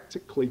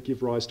practically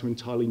give rise to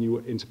entirely new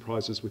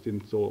enterprises within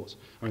thought.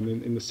 I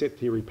mean, in the set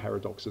theory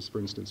paradoxes, for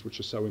instance, which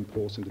are so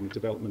important in the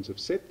development of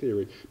set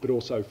theory, but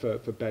also for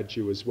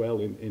Badiou as well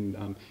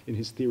in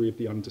his theory of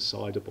the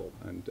undecidable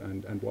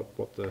and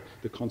what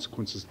the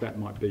consequences of that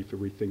might be for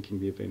rethinking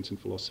the event in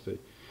philosophy.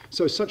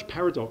 So such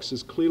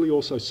paradoxes clearly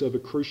also serve a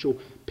crucial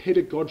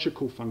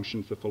pedagogical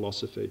function for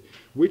philosophy,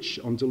 which,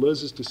 on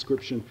Deleuze's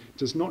description,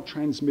 does not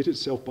transmit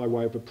itself by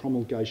way of a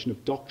promulgation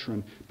of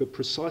doctrine, but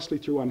precisely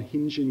through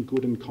unhinging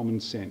good and common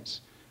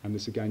sense. And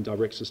this again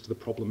directs us to the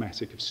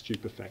problematic of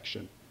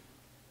stupefaction.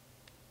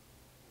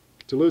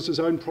 Deleuze's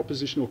own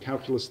propositional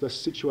calculus thus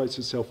situates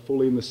itself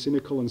fully in the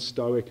cynical and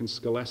stoic and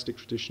scholastic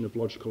tradition of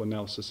logical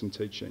analysis and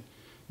teaching.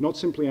 Not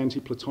simply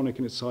anti-Platonic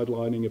in its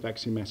sidelining of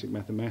axiomatic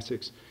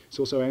mathematics, it's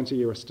also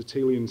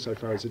anti-Aristotelian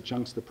insofar as it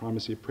junks the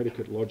primacy of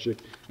predicate logic,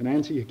 and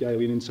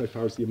anti-Hegelian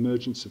insofar as the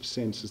emergence of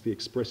sense as the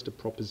expressed of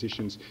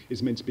propositions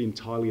is meant to be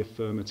entirely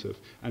affirmative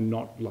and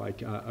not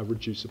like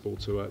reducible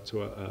to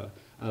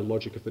a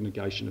logic of the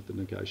negation of the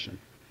negation.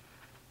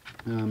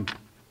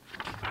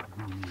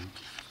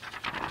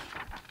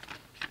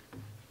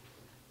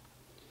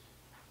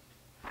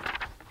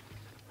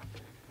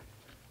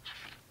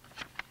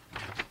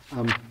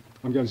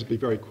 I'm going to be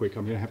very quick.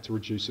 I'm going to have to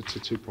reduce it to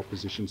two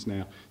propositions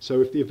now.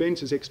 So if the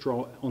event is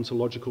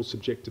extra-ontological,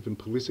 subjective and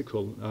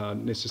political,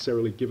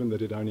 necessarily given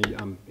that it only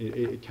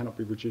it cannot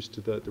be reduced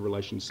to the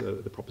relations,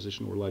 the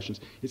propositional relations,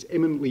 it's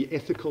eminently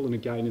ethical and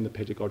again in the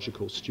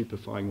pedagogical,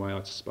 stupefying way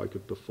I spoke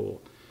of before.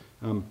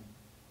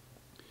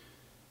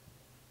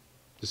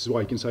 This is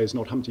why you can say is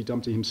not Humpty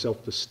Dumpty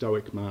himself the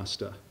Stoic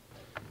master.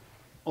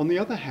 On the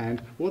other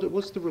hand,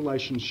 what's the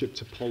relationship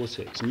to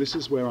politics? And this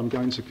is where I'm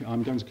going to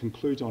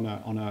conclude on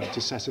a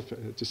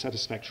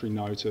dissatisfactory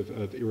note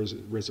of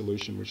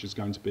irresolution, which is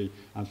going to be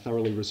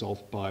thoroughly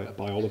resolved by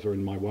Oliver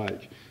in my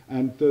wake.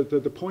 And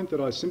the point that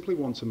I simply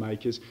want to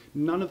make is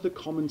none of the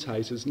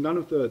commentators, none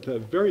of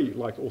the very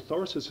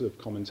authoritative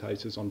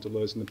commentators on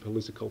Deleuze and the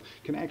political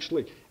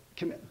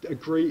can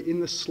agree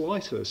in the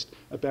slightest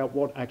about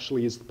what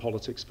actually is the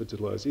politics for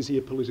Deleuze. Is he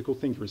a political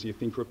thinker? Is he a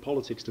thinker of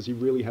politics? Does he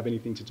really have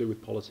anything to do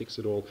with politics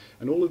at all?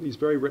 And all of these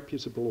very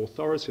reputable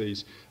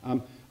authorities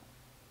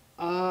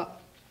are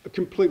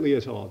completely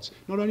at odds.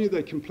 Not only are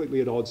they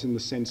completely at odds in the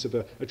sense of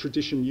a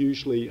tradition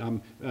usually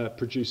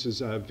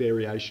produces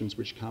variations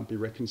which can't be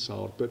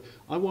reconciled, but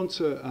I want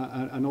to,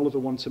 and Oliver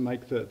wants to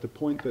make the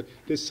point that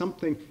there's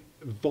something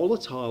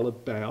volatile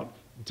about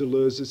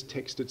Deleuze's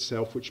text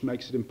itself, which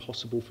makes it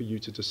impossible for you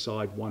to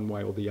decide one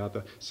way or the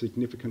other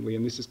significantly,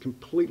 and this is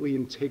completely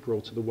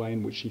integral to the way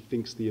in which he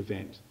thinks the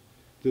event.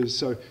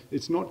 So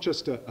it's not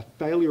just a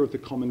failure of the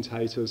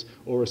commentators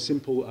or a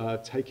simple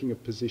taking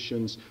of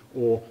positions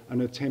or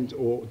an attempt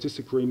or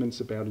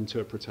disagreements about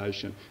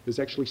interpretation. There's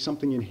actually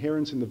something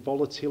inherent in the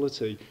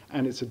volatility,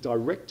 and it's a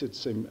directed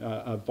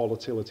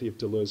volatility of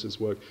Deleuze's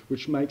work,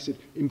 which makes it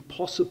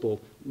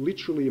impossible,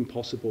 literally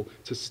impossible,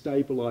 to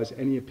stabilise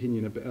any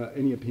opinion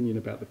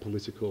about the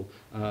political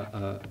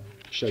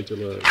chez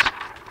Deleuze.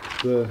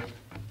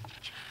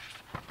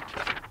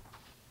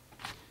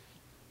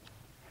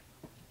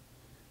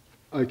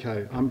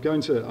 Okay, I'm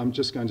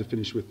just going to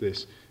finish with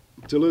this.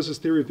 Deleuze's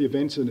theory of the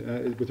event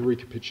with a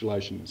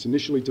recapitulation. It's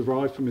initially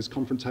derived from his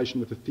confrontation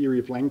with the theory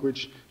of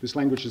language. This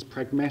language is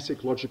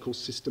pragmatic, logical,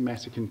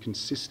 systematic and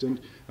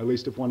consistent, at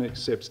least if one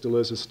accepts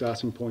Deleuze's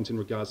starting point in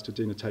regards to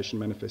denotation,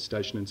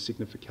 manifestation and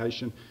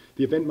signification.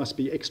 The event must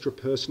be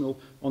extra-personal,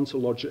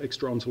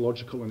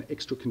 extra-ontological and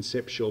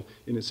extra-conceptual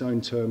in its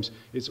own terms.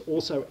 It's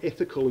also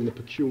ethical in the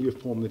peculiar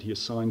form that he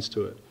assigns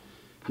to it.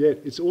 Yet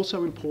it's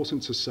also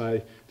important to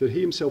say that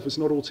he himself is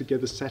not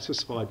altogether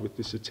satisfied with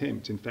this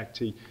attempt. In fact,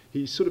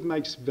 he sort of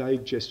makes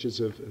vague gestures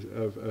of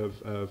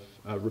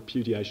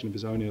repudiation of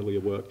his own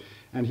earlier work,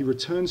 and he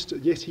returns to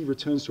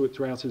it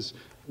throughout his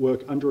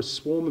work under a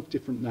swarm of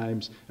different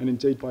names, and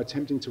indeed by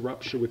attempting to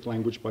rupture with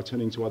language by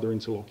turning to other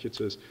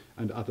interlocutors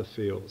and other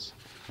fields.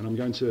 And I'm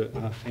going to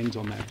end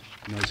on that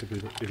note of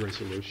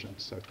irresolution.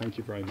 So thank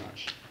you very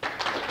much.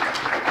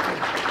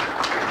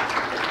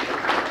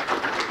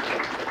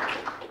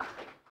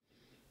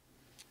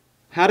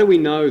 How do we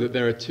know that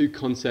there are two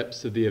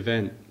concepts of the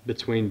event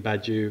between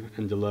Badiou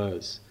and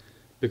Deleuze?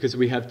 Because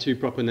we have two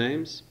proper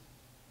names?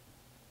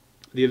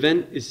 The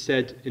event is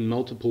said in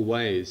multiple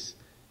ways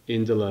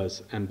in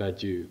Deleuze and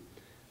Badiou,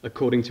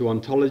 according to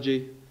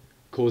ontology,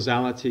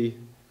 causality,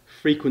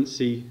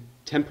 frequency,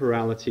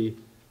 temporality,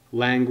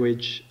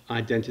 language,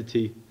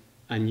 identity,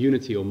 and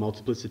unity or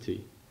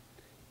multiplicity.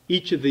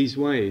 Each of these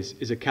ways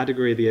is a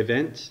category of the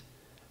event,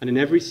 and in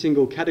every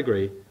single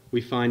category we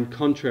find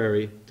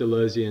contrary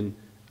Deleuzian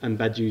and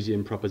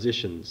Badiousian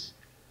propositions.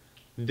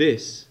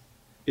 This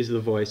is the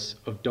voice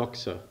of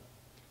doxa.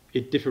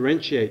 It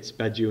differentiates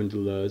Badiou and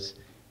Deleuze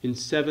in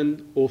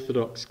 7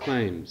 orthodox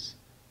claims,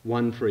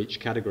 one for each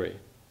category.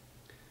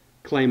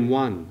 Claim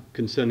 1,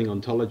 concerning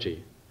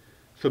ontology.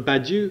 For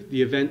Badiou,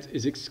 the event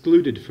is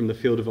excluded from the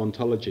field of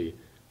ontology,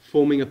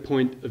 forming a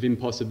point of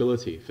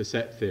impossibility for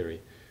set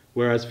theory,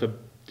 whereas for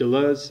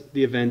Deleuze,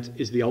 the event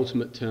is the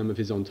ultimate term of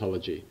his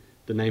ontology,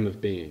 the name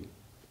of being.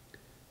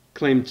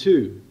 Claim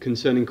 2,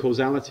 concerning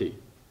causality.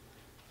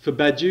 For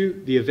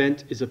Badiou, the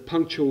event is a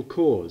punctual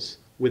cause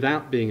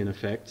without being an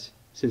effect,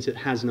 since it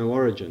has no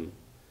origin,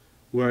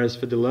 whereas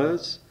for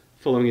Deleuze,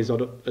 following his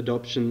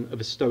adoption of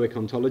a Stoic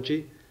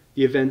ontology,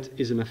 the event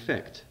is an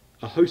effect,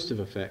 a host of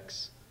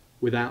effects,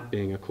 without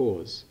being a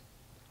cause.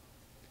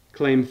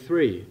 Claim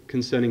 3,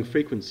 concerning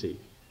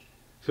frequency.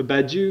 For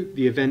Badiou,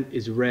 the event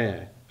is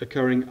rare,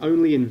 occurring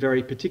only in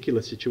very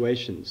particular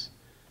situations,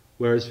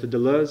 whereas for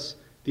Deleuze,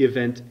 the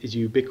event is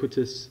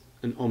ubiquitous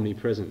and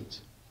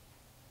omnipresent.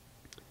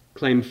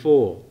 Claim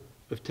 4,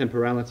 of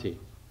temporality.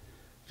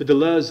 For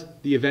Deleuze,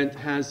 the event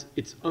has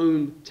its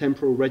own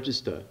temporal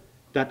register,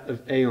 that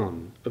of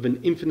aeon, of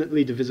an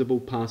infinitely divisible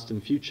past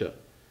and future,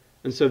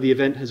 and so the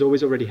event has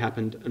always already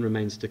happened and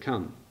remains to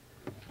come.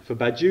 For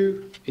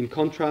Badiou, in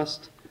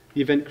contrast,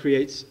 the event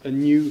creates a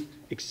new,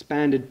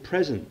 expanded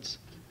present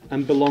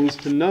and belongs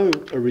to no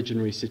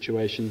originary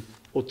situation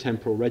or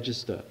temporal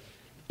register,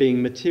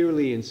 being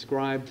materially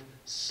inscribed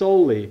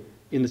solely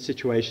in the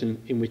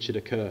situation in which it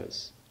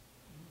occurs.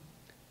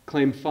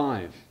 Claim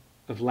 5,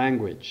 of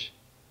language.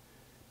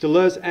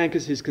 Deleuze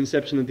anchors his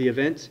conception of the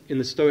event in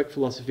the Stoic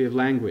philosophy of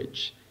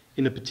language,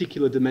 in a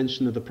particular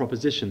dimension of the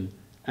proposition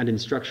and in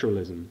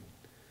structuralism.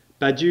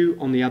 Badiou,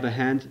 on the other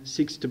hand,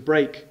 seeks to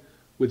break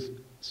with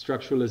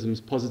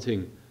structuralism's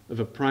positing of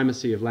a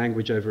primacy of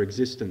language over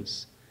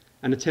existence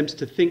and attempts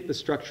to think the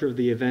structure of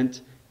the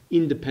event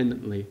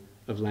independently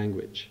of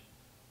language.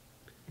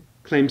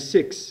 Claim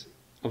 6,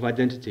 of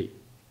identity.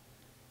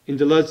 In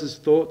Deleuze's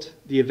thought,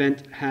 the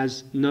event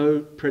has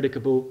no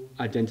predicable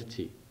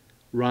identity.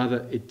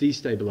 Rather, it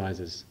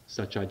destabilizes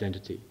such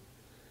identity.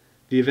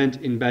 The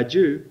event in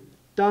Badiou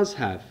does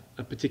have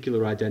a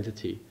particular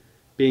identity,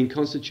 being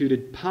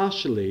constituted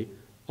partially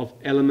of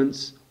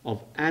elements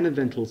of an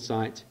evental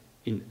site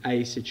in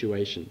a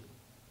situation.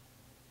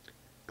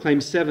 Claim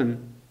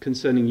 7,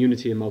 concerning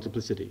unity and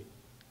multiplicity.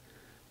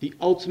 The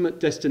ultimate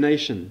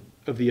destination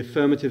of the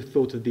affirmative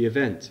thought of the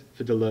event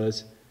for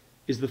Deleuze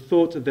is the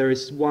thought that there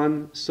is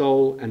one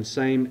sole and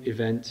same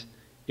event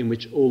in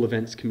which all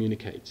events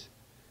communicate.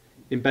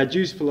 In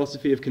Badiou's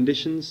philosophy of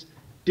conditions,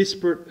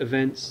 disparate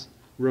events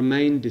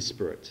remain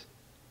disparate,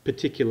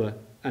 particular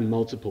and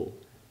multiple.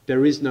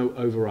 There is no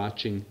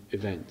overarching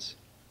event.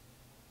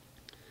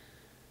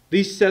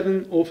 These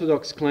 7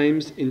 orthodox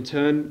claims, in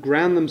turn,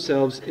 ground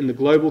themselves in the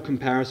global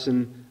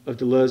comparison of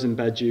Deleuze and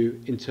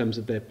Badiou in terms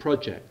of their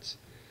projects.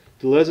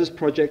 Deleuze's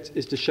project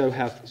is to show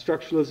how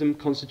structuralism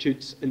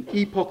constitutes an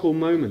epochal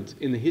moment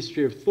in the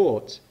history of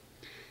thought,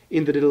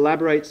 in that it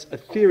elaborates a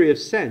theory of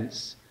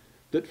sense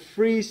that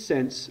frees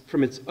sense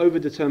from its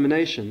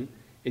overdetermination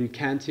in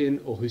Kantian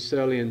or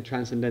Husserlian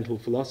transcendental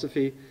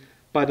philosophy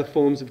by the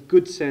forms of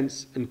good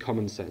sense and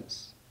common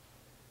sense.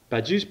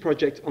 Badiou's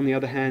project, on the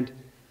other hand,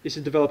 is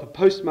to develop a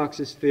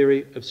post-Marxist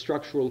theory of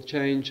structural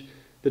change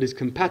that is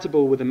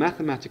compatible with a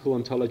mathematical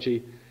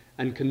ontology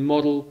and can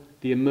model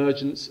the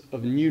emergence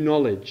of new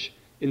knowledge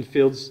in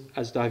fields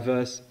as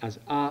diverse as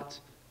art,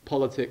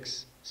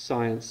 politics,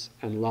 science,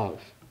 and love.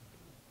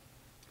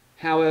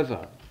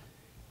 However,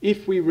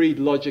 if we read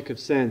Logic of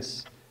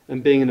Sense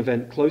and Being an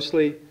Event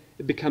closely,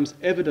 it becomes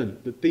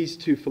evident that these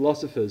two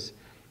philosophers,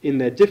 in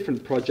their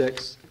different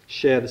projects,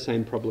 share the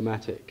same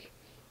problematic.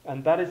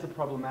 And that is the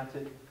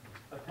problematic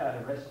of how to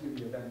rescue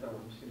the event.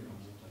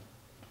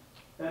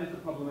 That is the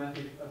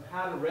problematic of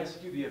how to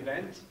rescue the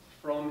event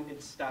from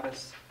its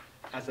status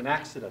as an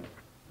accident,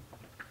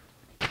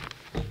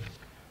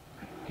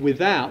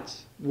 without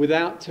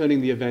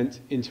turning the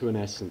event into an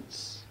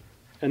essence.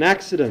 An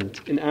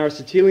accident, in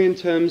Aristotelian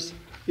terms,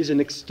 is an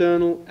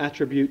external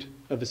attribute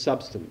of a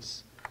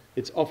substance.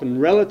 It's often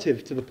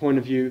relative to the point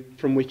of view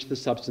from which the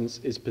substance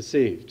is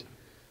perceived.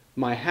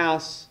 My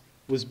house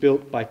was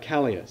built by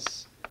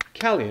Callias.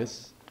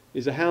 Callias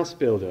is a house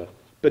builder,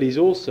 but he's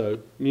also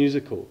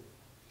musical.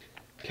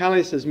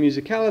 Callias's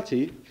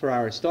musicality, for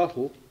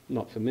Aristotle,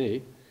 not for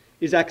me,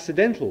 is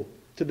accidental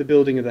to the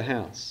building of the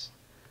house.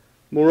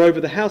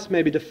 Moreover, the house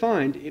may be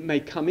defined, it may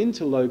come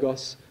into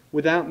Logos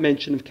without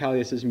mention of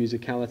Callias's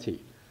musicality.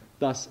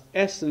 Thus,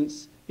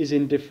 essence is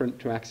indifferent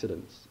to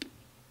accidents.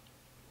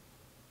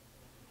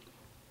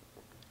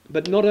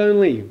 But not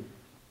only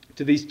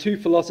do these two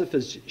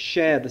philosophers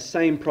share the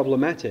same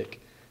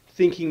problematic,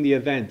 thinking the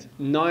event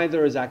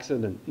neither as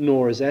accident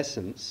nor as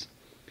essence,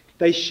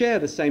 they share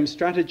the same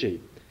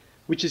strategy,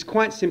 which is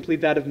quite simply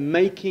that of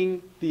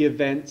making the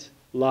event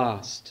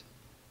last,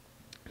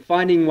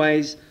 finding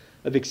ways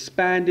of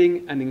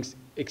expanding and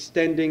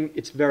extending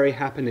its very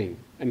happening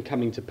and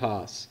coming to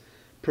pass,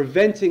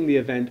 preventing the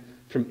event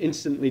from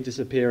instantly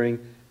disappearing,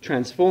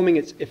 transforming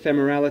its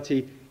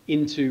ephemerality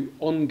into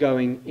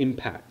ongoing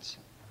impact.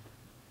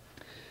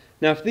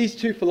 Now, if these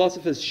two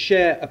philosophers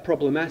share a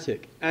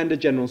problematic and a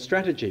general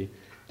strategy,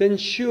 then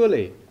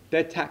surely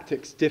their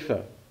tactics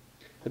differ.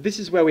 This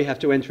is where we have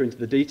to enter into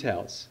the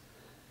details.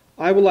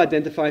 I will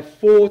identify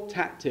 4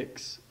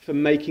 tactics for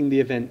making the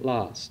event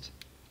last.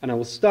 And I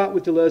will start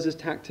with Deleuze's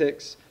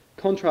tactics,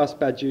 contrast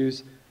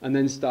Badiou's, and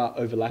then start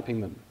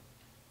overlapping them.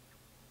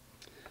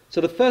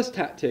 So the first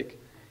tactic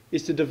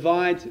is to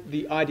divide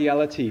the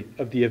ideality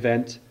of the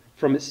event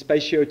from its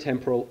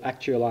spatio-temporal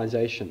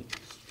actualization.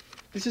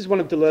 This is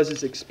one of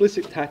Deleuze's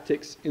explicit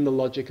tactics in the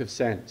Logic of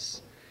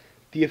Sense.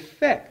 The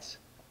effect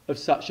of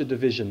such a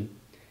division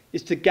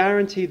is to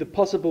guarantee the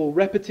possible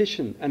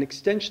repetition and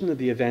extension of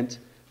the event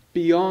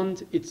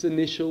beyond its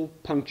initial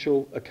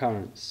punctual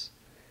occurrence.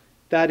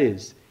 That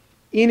is,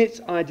 in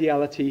its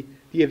ideality,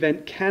 the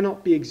event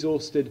cannot be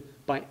exhausted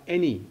by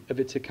any of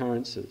its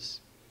occurrences.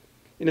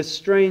 In a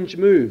strange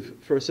move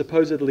for a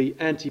supposedly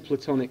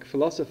anti-Platonic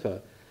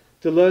philosopher,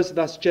 Deleuze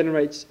thus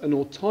generates an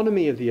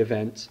autonomy of the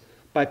event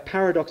by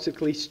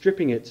paradoxically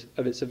stripping it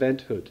of its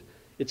eventhood,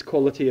 its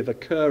quality of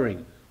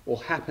occurring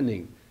or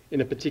happening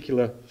in a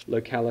particular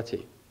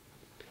locality.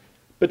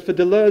 But for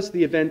Deleuze,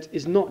 the event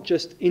is not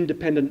just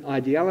independent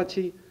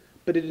ideality,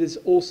 but it is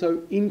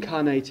also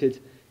incarnated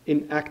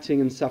in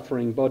acting and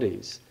suffering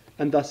bodies,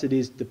 and thus it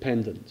is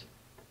dependent.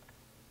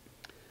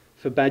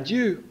 For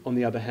Badiou, on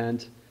the other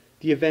hand,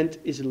 the event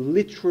is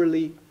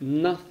literally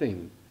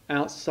nothing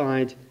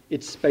outside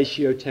its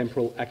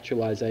spatio-temporal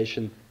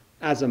actualization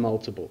as a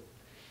multiple.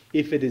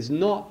 If it is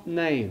not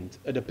named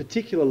at a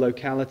particular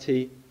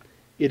locality,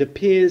 it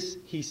appears,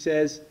 he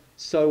says,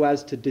 so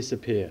as to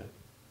disappear.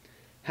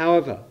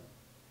 However,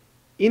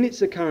 in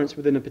its occurrence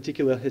within a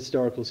particular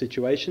historical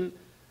situation,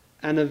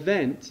 an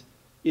event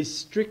is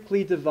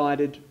strictly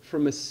divided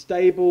from a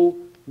stable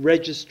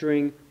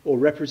registering or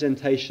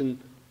representation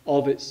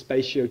of its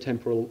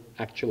spatio-temporal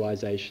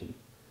actualization.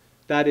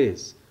 That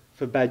is,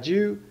 for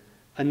Badiou,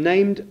 a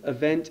named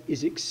event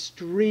is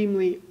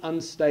extremely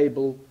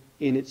unstable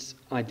in its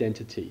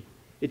identity.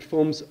 It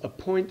forms a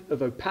point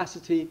of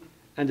opacity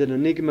and an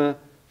enigma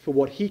for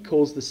what he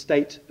calls the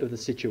state of the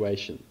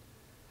situation.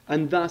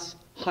 And thus,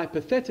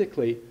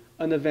 hypothetically,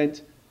 an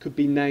event could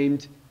be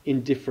named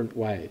in different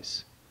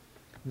ways.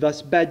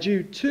 Thus,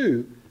 Badiou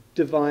too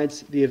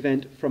divides the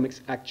event from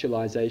its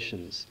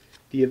actualizations.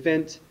 The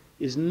event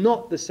is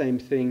not the same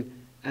thing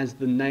as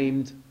the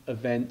named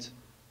event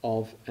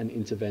of an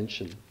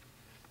intervention.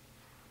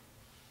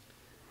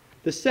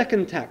 The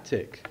second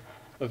tactic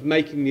of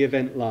making the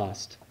event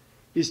last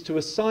is to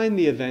assign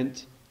the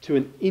event to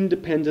an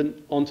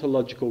independent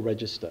ontological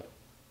register.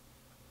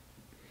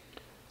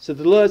 So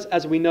Deleuze,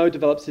 as we know,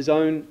 develops his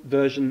own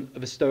version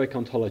of a Stoic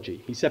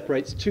ontology. He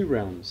separates 2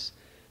 realms: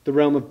 the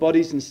realm of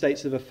bodies and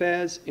states of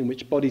affairs, in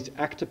which bodies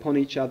act upon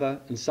each other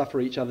and suffer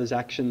each other's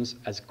actions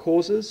as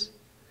causes.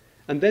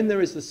 And then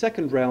there is the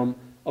second realm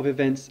of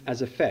events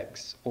as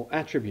effects or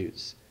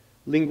attributes,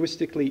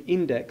 linguistically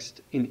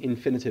indexed in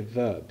infinitive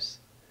verbs.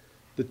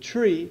 The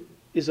tree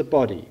is a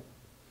body,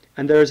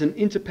 and there is an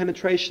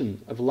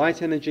interpenetration of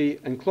light energy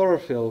and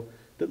chlorophyll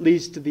that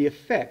leads to the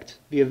effect,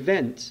 the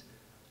event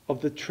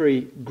of the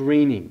tree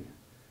greening.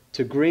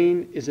 To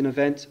green is an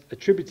event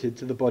attributed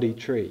to the body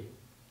tree.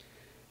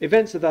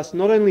 Events are thus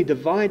not only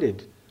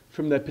divided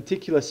from their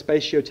particular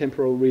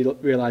spatio-temporal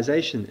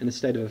realization in a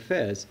state of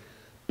affairs,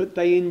 but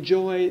they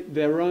enjoy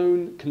their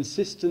own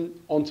consistent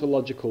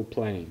ontological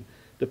plane,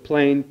 the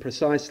plane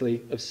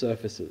precisely of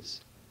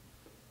surfaces.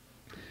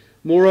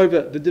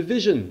 Moreover, the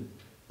division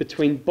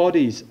between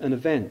bodies and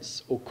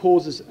events, or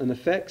causes and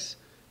effects,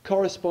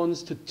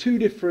 corresponds to two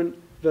different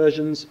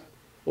versions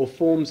or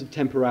forms of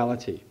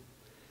temporality.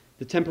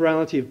 The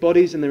temporality of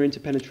bodies and their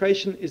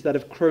interpenetration is that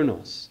of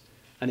chronos,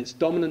 and its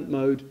dominant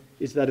mode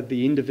is that of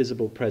the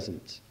indivisible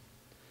present.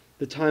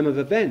 The time of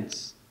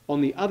events, on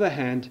the other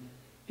hand,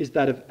 is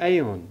that of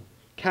aeon,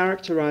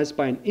 characterized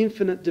by an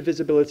infinite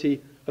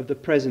divisibility of the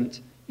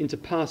present into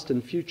past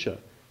and future,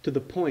 to the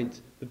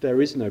point that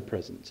there is no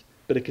present,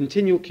 but a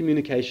continual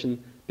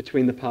communication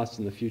between the past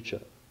and the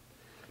future.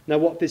 Now,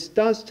 what this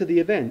does to the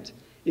event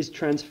is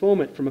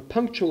transform it from a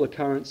punctual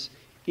occurrence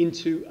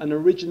into an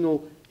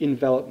original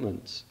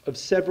envelopment of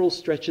several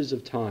stretches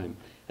of time,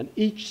 and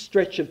each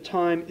stretch of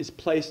time is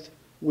placed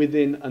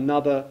within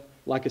another,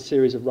 like a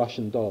series of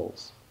Russian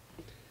dolls.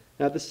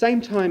 Now, at the same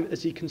time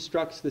as he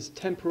constructs this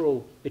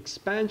temporal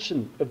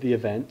expansion of the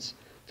event,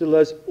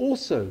 Deleuze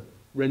also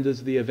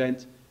renders the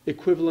event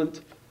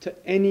equivalent to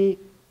any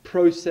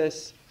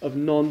process of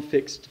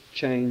non-fixed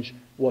change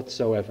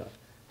whatsoever.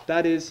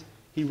 That is,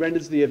 he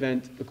renders the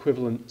event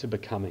equivalent to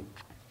becoming.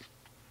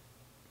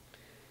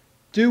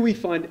 Do we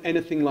find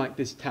anything like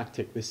this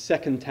tactic, this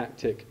second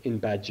tactic in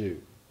Badiou?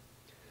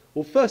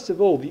 Well, first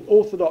of all, the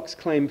orthodox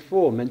claim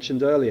 4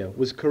 mentioned earlier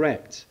was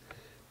correct.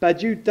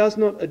 Badiou does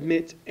not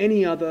admit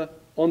any other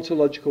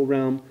ontological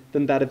realm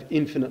than that of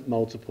infinite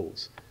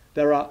multiples.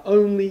 There are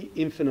only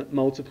infinite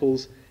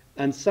multiples,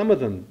 and some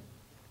of them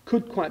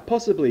could quite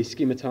possibly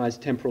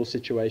schematize temporal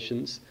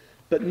situations,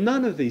 but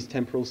none of these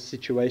temporal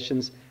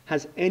situations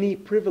has any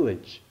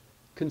privilege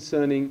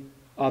concerning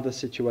other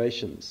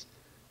situations.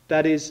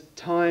 That is,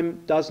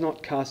 time does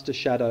not cast a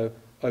shadow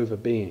over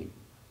being.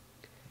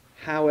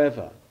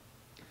 However,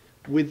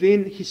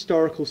 within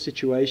historical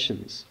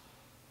situations,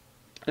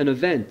 an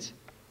event,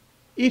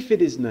 if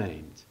it is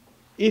named,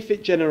 if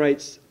it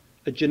generates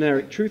a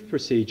generic truth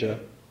procedure,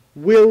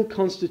 will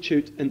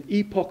constitute an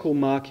epochal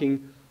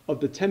marking of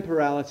the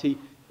temporality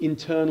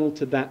internal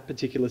to that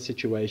particular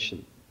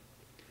situation.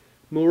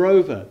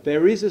 Moreover,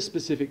 there is a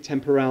specific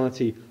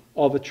temporality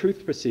of a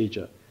truth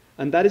procedure,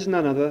 and that is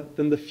none other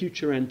than the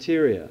future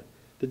anterior,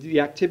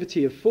 the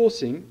activity of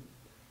forcing,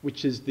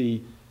 which is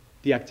the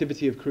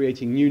activity of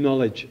creating new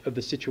knowledge of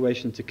the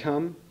situation to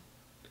come,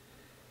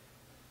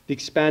 the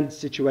expanded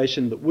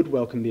situation that would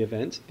welcome the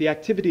event. The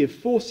activity of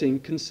forcing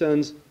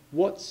concerns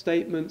what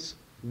statements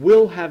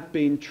will have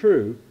been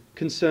true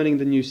concerning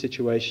the new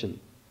situation.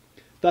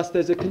 Thus,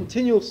 there's a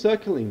continual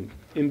circling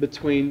in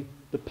between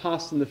the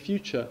past and the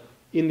future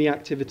in the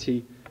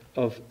activity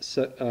of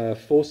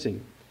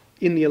forcing,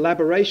 in the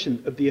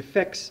elaboration of the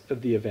effects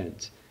of the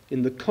event,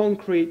 in the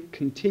concrete,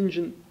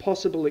 contingent,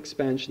 possible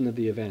expansion of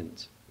the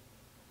event.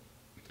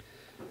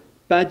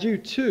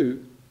 Badiou,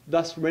 too,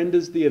 thus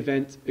renders the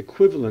event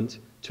equivalent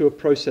to a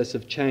process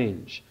of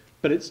change,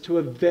 but it's to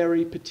a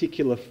very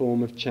particular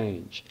form of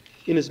change,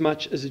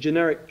 inasmuch as a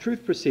generic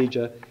truth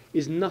procedure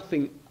is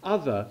nothing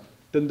other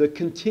than the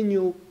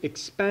continual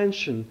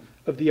expansion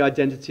of the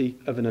identity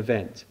of an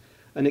event,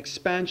 an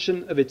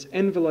expansion of its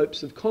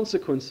envelopes of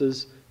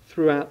consequences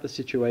throughout the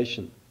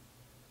situation.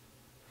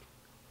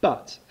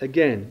 But,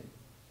 again,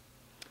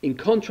 in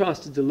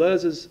contrast to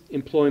Deleuze's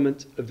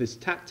employment of this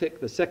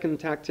tactic, the second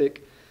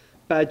tactic,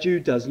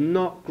 Badiou does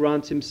not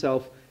grant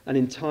himself an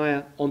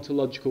entire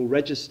ontological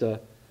register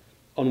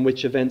on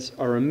which events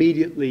are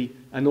immediately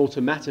and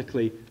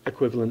automatically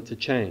equivalent to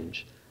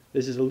change.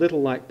 This is a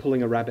little like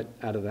pulling a rabbit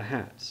out of the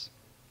hat.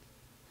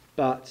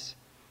 But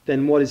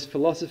then what is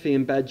philosophy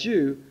in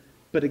Badiou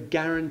but a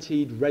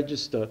guaranteed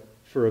register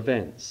for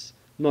events?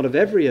 Not of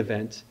every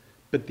event,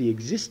 but the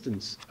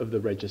existence of the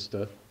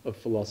register of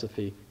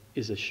philosophy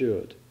is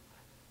assured.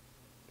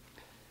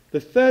 The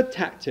third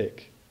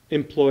tactic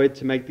employed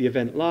to make the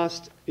event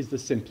last is the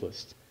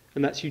simplest,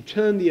 and that's you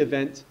turn the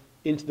event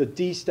into the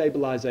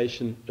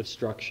destabilization of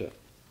structure.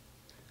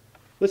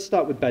 Let's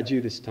start with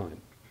Badiou this time.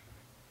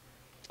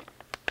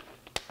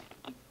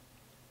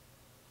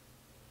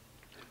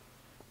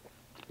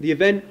 The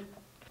event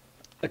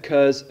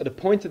occurs at a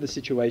point of the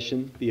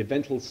situation, the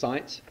evental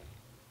site,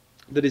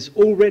 that is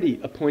already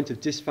a point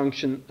of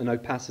dysfunction and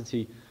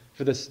opacity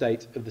for the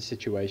state of the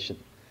situation.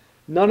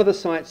 None of the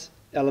site's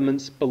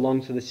elements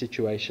belong to the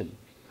situation,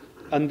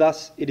 and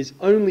thus it is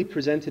only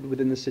presented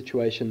within the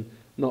situation,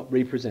 not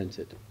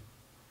represented.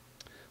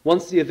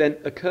 Once the event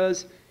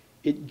occurs,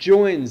 it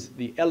joins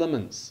the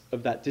elements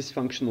of that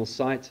dysfunctional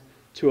site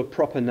to a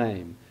proper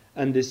name,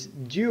 and this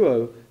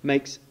duo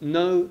makes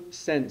no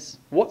sense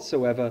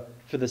whatsoever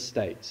for the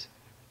state.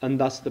 And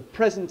thus the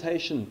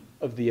presentation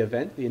of the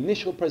event, the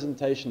initial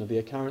presentation of the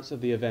occurrence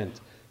of the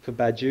event for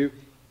Badiou,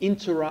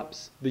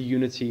 interrupts the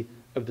unity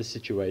of the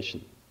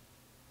situation.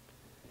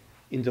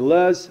 In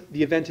Deleuze,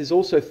 the event is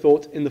also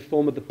thought in the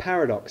form of the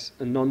paradox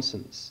and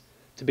nonsense.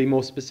 To be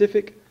more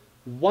specific,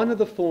 one of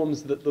the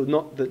forms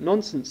that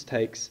nonsense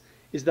takes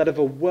is that of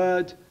a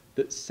word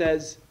that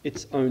says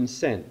its own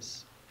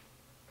sense.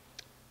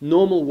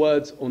 Normal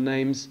words or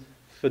names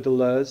for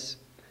Deleuze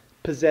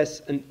possess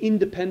an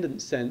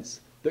independent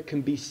sense that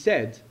can be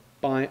said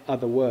by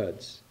other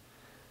words.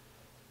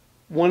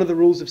 One of the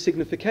rules of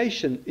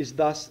signification is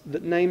thus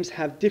that names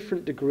have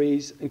different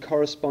degrees and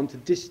correspond to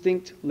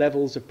distinct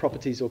levels of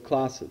properties or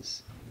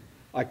classes.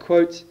 I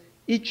quote,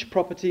 "Each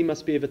property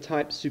must be of a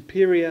type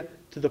superior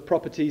to the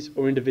properties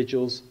or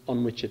individuals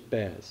on which it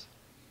bears."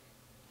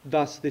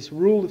 Thus, this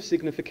rule of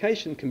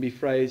signification can be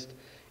phrased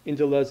in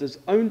Deleuze's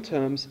own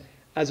terms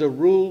as a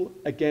rule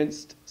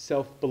against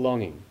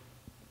self-belonging.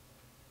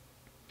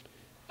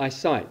 I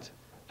cite,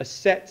 "A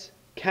set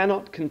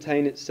cannot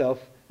contain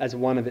itself as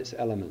one of its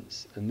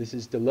elements." And this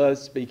is Deleuze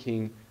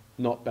speaking,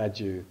 not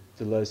Badiou.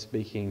 Deleuze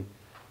speaking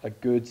a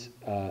good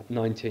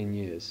 19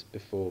 years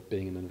before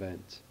being an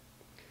event.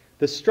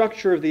 The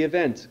structure of the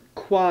event,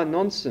 qua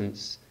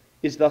nonsense,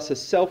 is thus a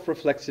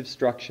self-reflexive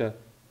structure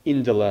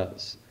in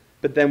Deleuze.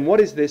 But then what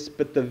is this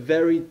but the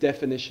very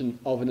definition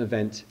of an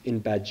event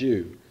in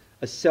Badiou?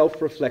 A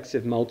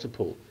self-reflexive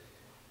multiple.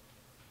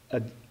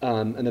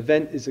 An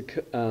event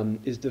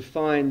is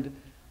defined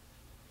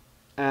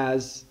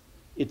as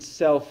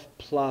itself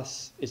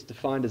plus, it's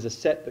defined as a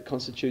set that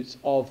constitutes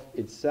of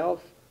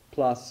itself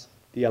plus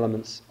the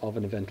elements of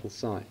an evental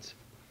site.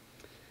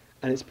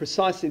 And it's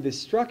precisely this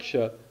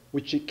structure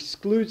which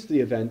excludes the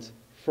event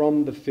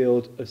from the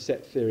field of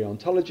set theory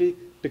ontology,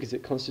 because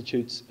it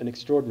constitutes an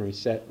extraordinary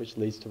set which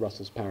leads to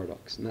Russell's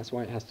paradox, and that's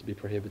why it has to be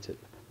prohibited.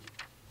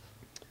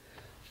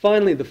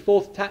 Finally, the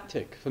fourth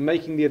tactic for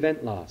making the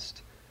event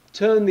last: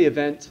 turn the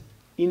event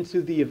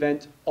into the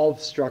event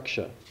of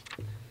structure.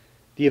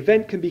 The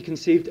event can be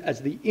conceived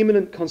as the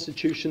immanent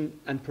constitution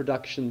and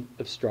production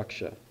of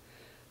structure.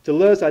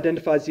 Deleuze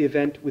identifies the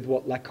event with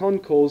what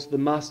Lacan calls the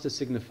master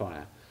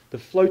signifier, the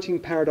floating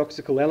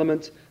paradoxical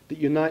element that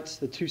unites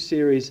the two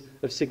series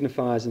of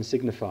signifiers and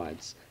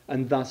signifieds,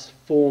 and thus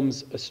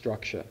forms a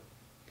structure.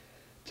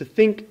 To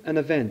think an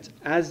event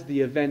as the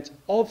event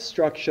of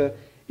structure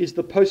is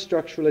the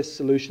post-structuralist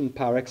solution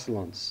par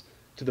excellence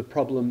to the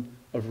problem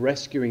of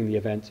rescuing the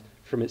event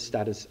from its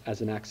status as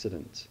an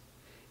accident.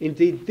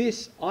 Indeed,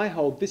 I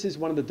hold, this is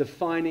one of the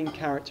defining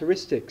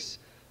characteristics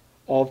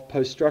of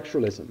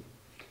post-structuralism.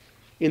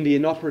 In the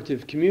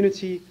inoperative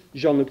community,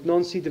 Jean-Luc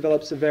Nancy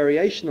develops a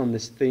variation on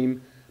this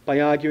theme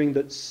by arguing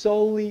that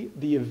solely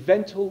the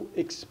evental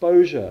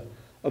exposure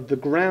of the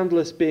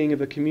groundless being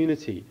of a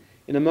community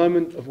in a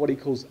moment of what he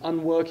calls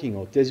unworking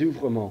or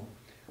désouvrement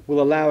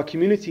will allow a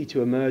community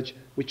to emerge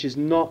which is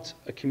not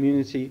a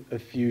community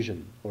of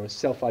fusion or a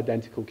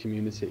self-identical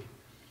community.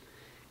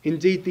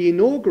 Indeed, the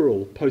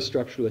inaugural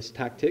post-structuralist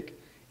tactic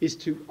is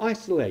to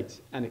isolate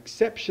an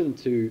exception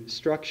to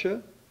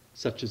structure,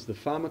 such as the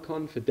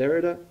pharmacon for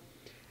Derrida,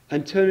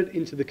 and turn it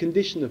into the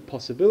condition of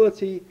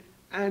possibility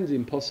and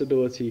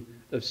impossibility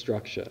of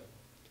structure.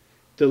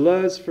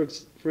 Deleuze,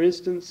 for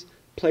instance,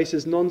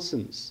 places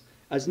nonsense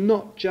as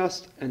not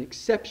just an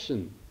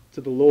exception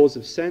to the laws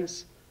of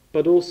sense,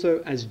 but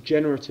also as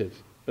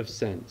generative of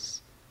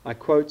sense. I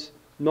quote,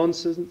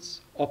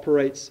 "Nonsense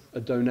operates a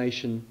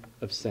donation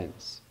of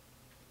sense."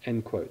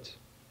 End quote.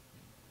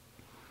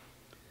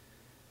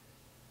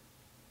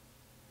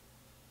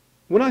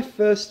 When I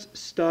first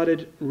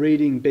started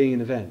reading Being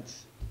an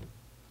Event,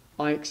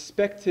 I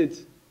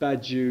expected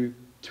Badiou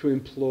to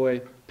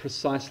employ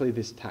precisely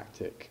this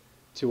tactic,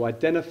 to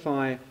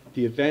identify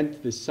the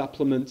event, this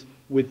supplement,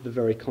 with the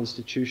very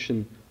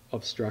constitution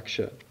of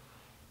structure.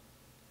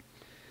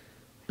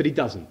 But he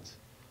doesn't.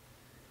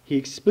 He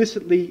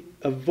explicitly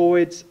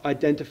avoids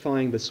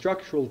identifying the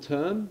structural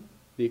term,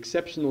 the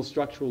exceptional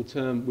structural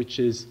term, which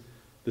is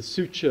the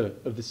suture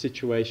of the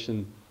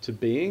situation to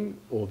being,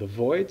 or the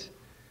void.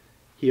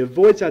 He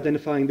avoids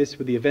identifying this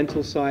with the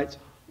evental site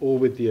or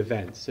with the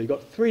event. So you've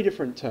got three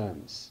different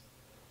terms.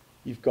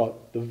 You've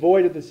got the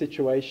void of the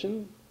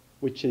situation,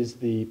 which is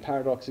the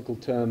paradoxical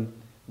term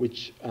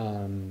which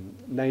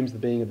names the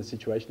being of the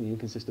situation, the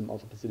inconsistent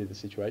multiplicity of the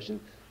situation.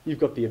 You've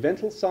got the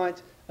evental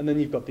site, and then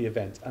you've got the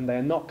event. And they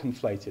are not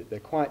conflated. They're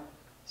quite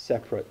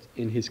separate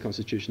in his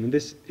constitution. And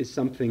this is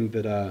something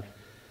that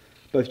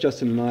both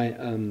Justin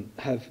and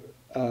I have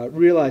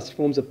realized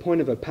forms a point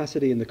of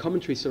opacity in the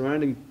commentary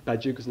surrounding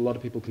Badiou, because a lot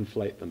of people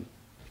conflate them.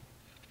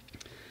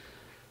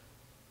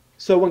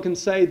 So one can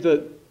say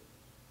that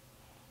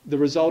the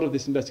result of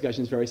this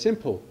investigation is very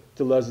simple.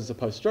 Deleuze is a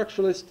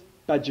post-structuralist,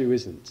 Badiou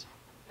isn't.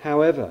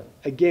 However,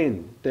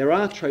 again, there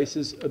are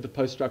traces of the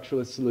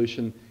post-structuralist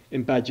solution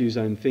in Badiou's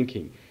own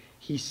thinking.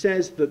 He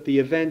says that the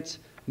event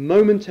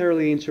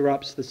momentarily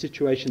interrupts the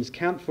situation's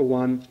count for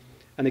one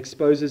and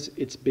exposes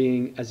its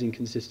being as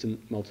inconsistent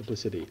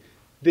multiplicity.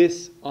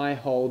 This, I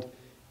hold,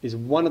 is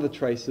one of the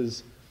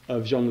traces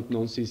of Jean-Luc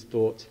Nancy's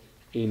thought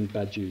in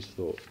Badiou's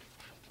thought.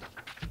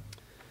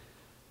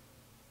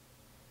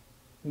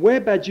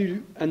 Where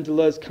Badiou and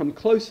Deleuze come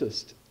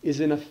closest is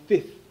in a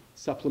fifth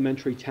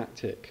supplementary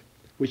tactic,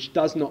 which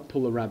does not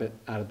pull a rabbit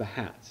out of the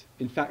hat.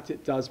 In fact,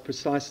 it does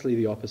precisely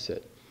the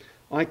opposite.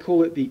 I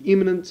call it the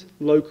immanent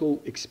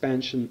local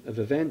expansion of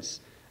events,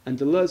 and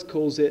Deleuze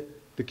calls it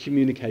the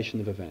communication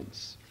of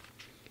events.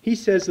 He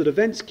says that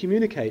events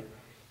communicate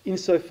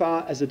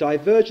insofar as a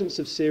divergence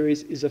of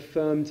series is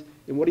affirmed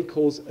in what he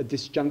calls a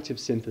disjunctive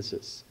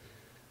synthesis.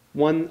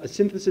 A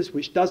synthesis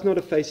which does not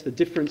efface the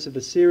difference of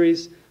the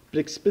series, but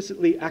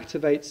explicitly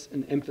activates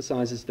and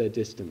emphasizes their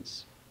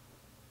distance.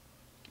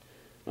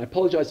 I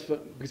apologize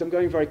because I'm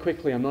going very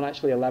quickly. I'm not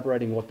actually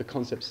elaborating what the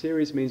concept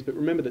series means, but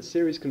remember that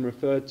series can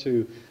refer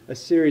to a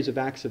series of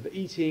acts of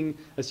eating,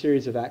 a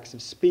series of acts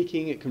of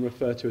speaking. It can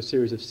refer to a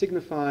series of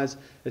signifiers,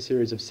 a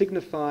series of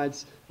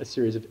signifieds, a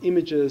series of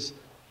images.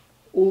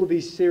 All of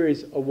these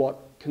series are what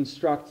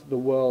construct the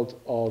world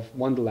of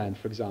Wonderland,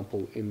 for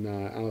example, in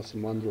Alice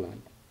in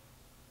Wonderland.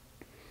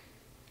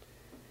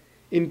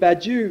 In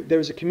Badiou, there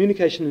is a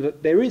communication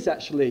there is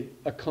actually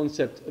a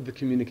concept of the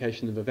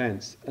communication of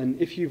events. And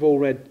if you've all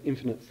read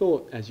Infinite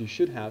Thought, as you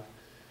should have,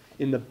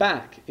 in the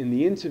back, in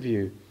the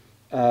interview,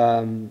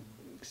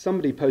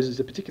 somebody poses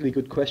a particularly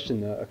good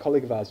question. A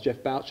colleague of ours,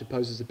 Jeff Boucher,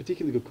 poses a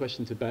particularly good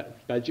question to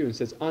Badiou and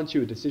says, "Aren't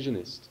you a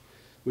decisionist?"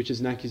 Which is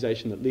an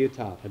accusation that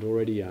Lyotard had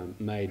already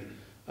made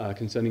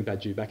concerning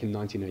Badiou back in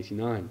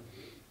 1989.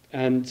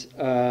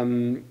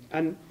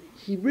 And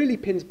he really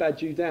pins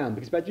Badiou down,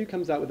 because Badiou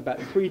comes out with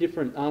about 3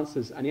 different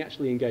answers, and he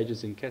actually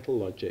engages in kettle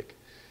logic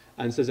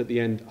and says at the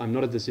end, "I'm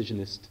not a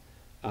decisionist,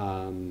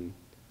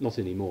 not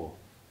anymore,"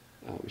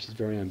 which is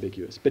very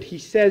ambiguous. But he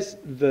says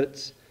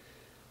that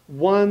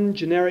one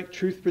generic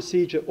truth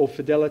procedure or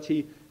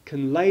fidelity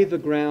can lay the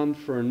ground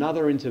for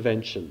another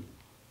intervention,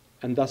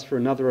 and thus for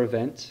another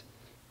event,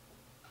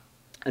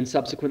 and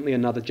subsequently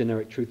another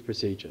generic truth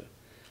procedure.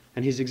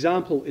 And his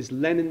example is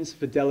Lenin's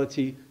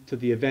fidelity to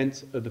the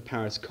event of the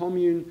Paris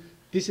Commune.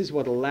 This is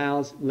what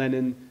allows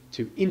Lenin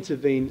to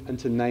intervene and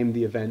to name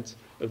the event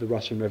of the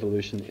Russian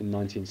Revolution in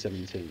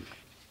 1917.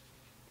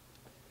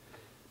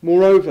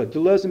 Moreover,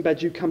 Deleuze and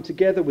Badiou come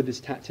together with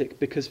this tactic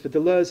because for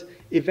Deleuze,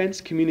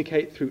 events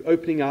communicate through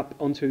opening up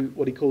onto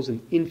what he calls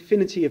an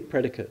infinity of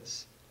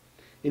predicates.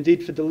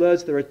 Indeed, for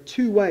Deleuze, there are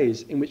 2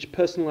 ways in which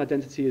personal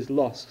identity is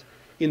lost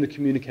in the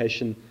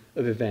communication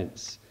of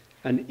events.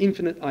 And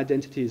infinite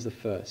identity is the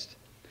first.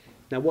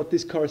 Now, what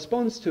this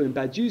corresponds to in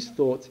Badiou's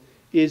thought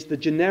is the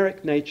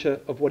generic nature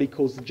of what he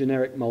calls the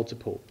generic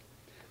multiple.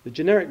 The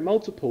generic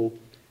multiple,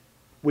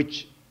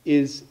 which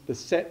is the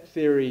set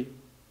theory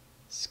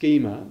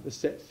schema, the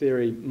set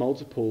theory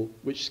multiple,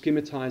 which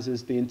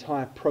schematizes the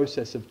entire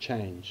process of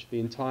change, the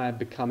entire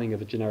becoming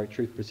of a generic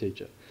truth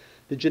procedure.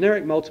 The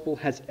generic multiple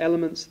has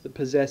elements that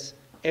possess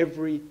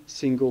every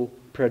single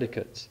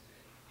predicate.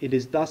 It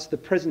is thus the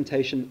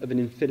presentation of an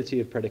infinity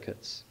of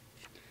predicates.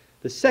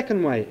 The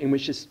second way in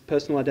which this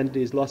personal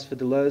identity is lost for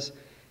Deleuze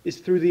is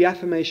through the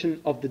affirmation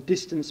of the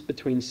distance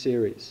between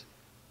series.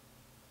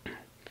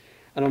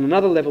 And on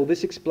another level,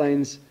 this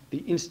explains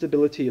the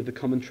instability of the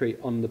commentary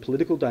on the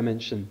political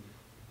dimension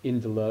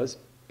in Deleuze,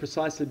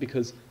 precisely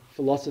because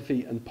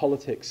philosophy and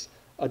politics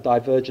are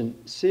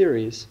divergent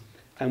series,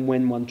 and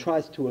when one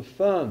tries to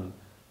affirm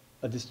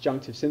a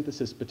disjunctive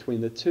synthesis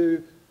between the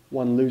two,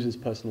 one loses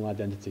personal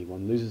identity.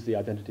 One loses the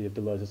identity of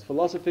Deleuze's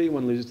philosophy,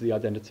 one loses the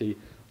identity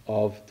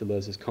of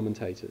Deleuze's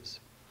commentators.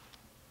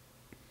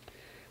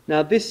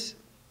 Now, this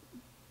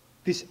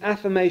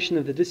affirmation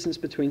of the distance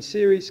between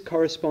series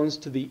corresponds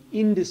to the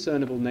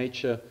indiscernible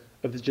nature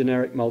of the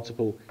generic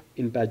multiple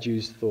in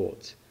Badiou's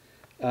thought.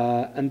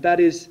 And that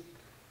is,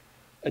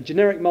 a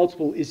generic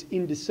multiple is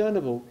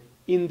indiscernible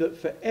in that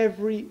for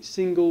every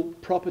single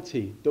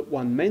property that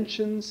one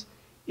mentions,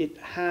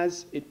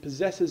 it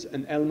possesses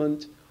an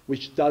element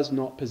which does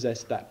not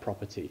possess that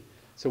property.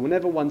 So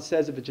whenever one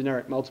says of a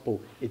generic multiple,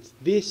 it's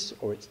this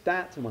or it's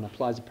that, and one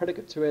applies a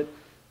predicate to it,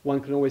 one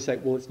can always say,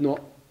 well, it's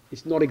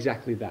not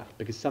exactly that,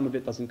 because some of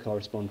it doesn't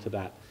correspond to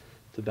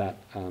that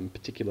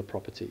particular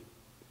property.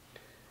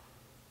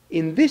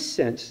 In this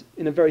sense,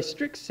 in a very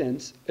strict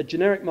sense, a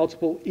generic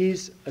multiple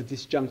is a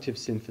disjunctive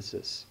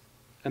synthesis.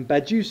 And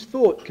Badiou's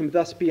thought can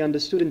thus be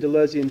understood in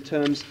Deleuzean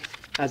terms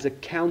as a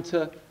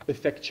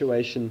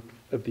counter-effectuation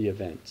of the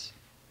event.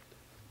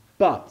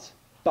 But,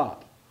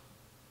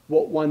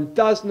 what one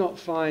does not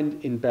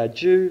find in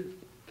Badiou,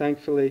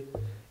 thankfully,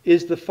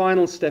 is the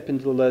final step in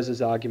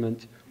Deleuze's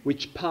argument,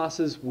 which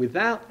passes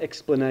without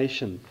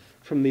explanation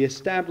from the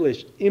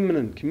established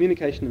immanent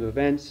communication of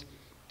events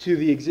to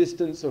the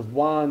existence of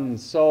one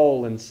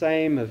sole and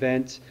same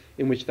event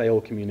in which they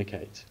all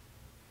communicate.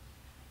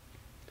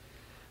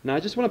 Now, I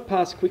just want to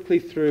pass quickly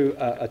through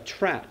a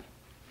trap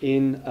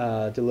in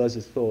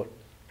Deleuze's thought.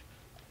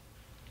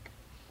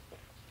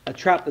 A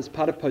trap that's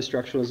part of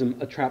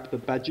post-structuralism, a trap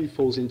that Badiou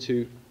falls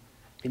into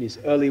in his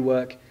early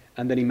work,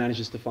 and then he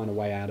manages to find a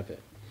way out of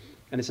it.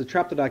 And it's a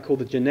trap that I call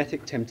the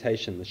genetic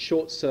temptation, the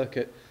short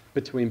circuit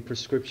between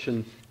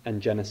prescription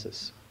and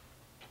genesis.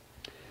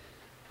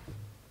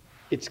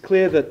 It's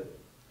clear that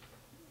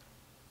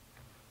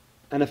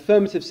an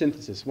affirmative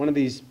synthesis, one of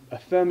these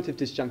affirmative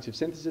disjunctive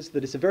synthesis,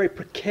 that it's a very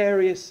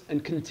precarious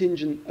and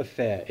contingent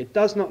affair. It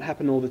does not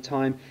happen all the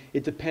time.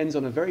 It depends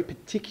on a very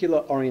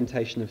particular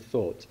orientation of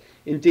thought.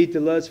 Indeed,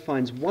 Deleuze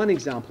finds one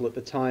example at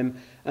the time,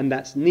 and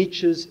that's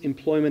Nietzsche's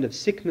employment of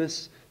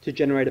sickness to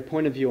generate a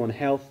point of view on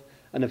health,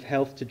 and of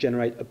health to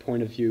generate a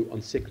point of view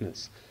on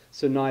sickness.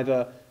 So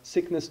neither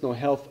sickness nor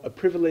health are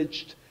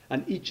privileged,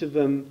 and each of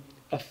them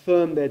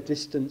affirm their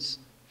distance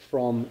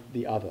from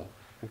the other.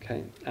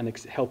 Okay, and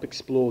help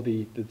explore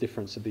the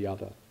difference of the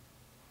other.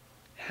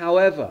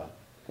 However,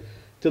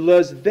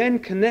 Deleuze then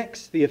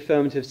connects the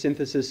affirmative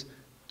synthesis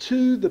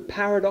to the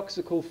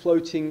paradoxical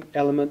floating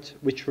element,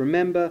 which,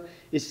 remember,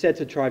 is said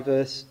to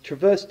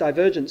traverse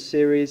divergent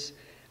series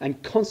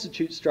and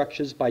constitute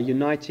structures by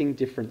uniting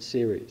different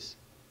series.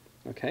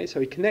 Okay, so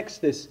he connects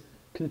this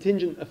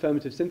contingent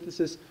affirmative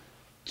synthesis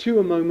to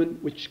a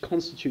moment which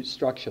constitutes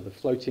structure, the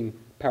floating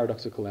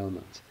paradoxical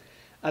element.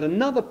 At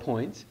another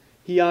point,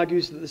 he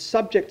argues that the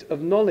subject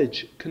of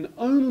knowledge can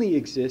only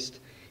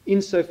exist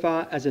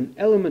insofar as an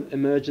element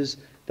emerges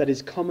that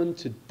is common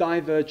to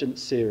divergent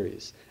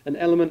series, an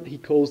element he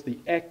calls the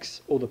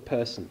X or the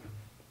person.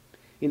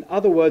 In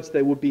other words,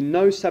 there would be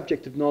no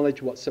subject of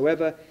knowledge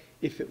whatsoever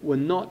if it were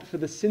not for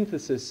the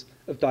synthesis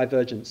of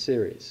divergent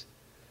series.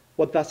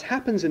 What thus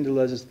happens in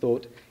Deleuze's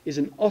thought is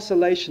an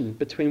oscillation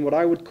between what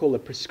I would call a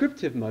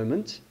prescriptive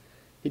moment,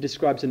 he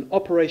describes an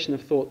operation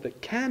of thought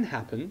that can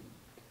happen,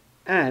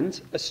 and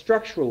a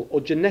structural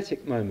or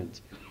genetic moment.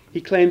 He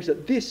claims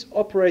that this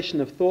operation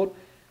of thought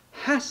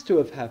has to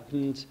have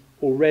happened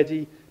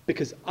already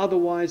because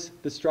otherwise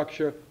the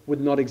structure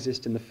would not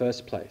exist in the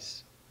first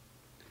place.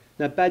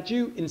 Now,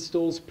 Badiou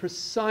installs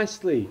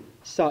precisely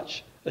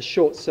such a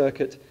short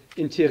circuit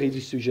in Théorie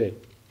du Sujet.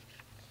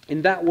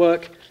 In that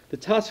work, the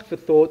task for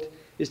thought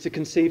is to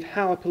conceive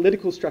how a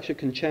political structure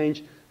can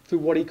change through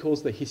what he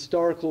calls the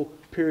historical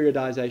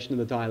periodization of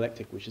the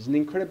dialectic, which is an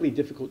incredibly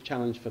difficult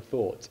challenge for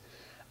thought.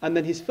 And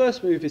then his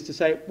first move is to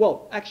say,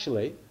 well,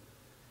 actually,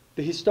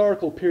 the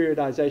historical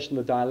periodization of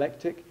the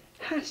dialectic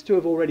has to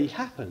have already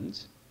happened,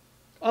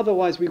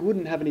 otherwise we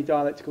wouldn't have any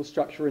dialectical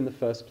structure in the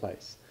first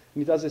place.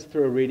 And he does this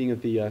through a reading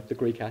of the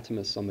Greek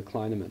atomists on the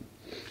Kleinemann.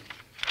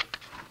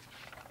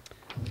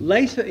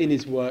 Later in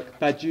his work,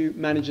 Badiou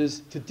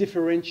manages to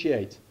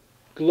differentiate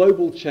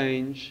global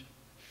change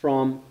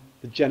from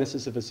the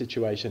genesis of a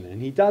situation. And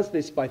he does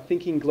this by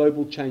thinking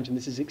global change, and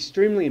this is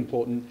extremely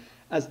important,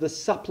 as the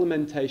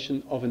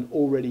supplementation of an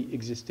already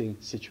existing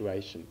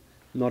situation,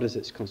 not as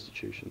its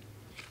constitution.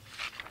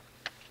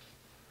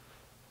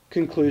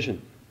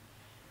 Conclusion.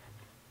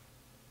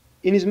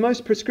 In his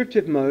most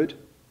prescriptive mode,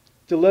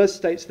 Deleuze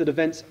states that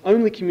events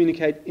only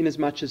communicate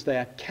inasmuch as they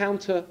are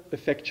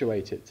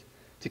counter-effectuated.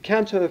 To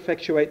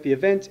counter-effectuate the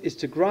event is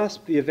to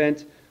grasp the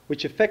event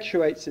which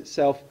effectuates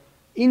itself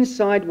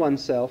inside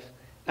oneself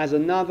as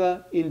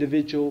another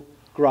individual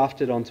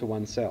grafted onto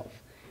oneself.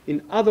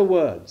 In other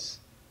words,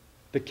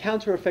 the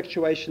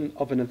counter-effectuation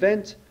of an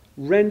event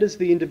renders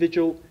the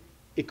individual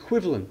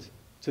equivalent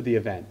to the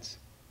event,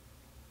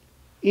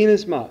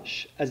 inasmuch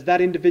as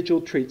that individual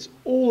treats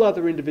all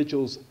other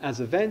individuals as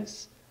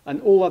events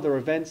and all other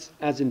events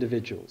as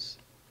individuals.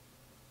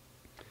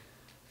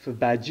 For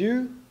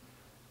Badiou,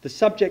 the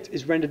subject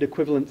is rendered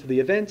equivalent to the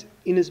event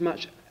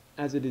inasmuch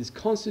as it is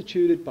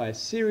constituted by a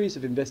series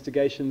of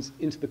investigations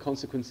into the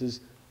consequences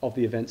of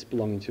the events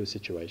belonging to a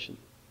situation.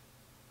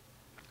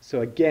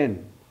 So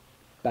again,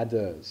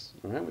 Deleuze.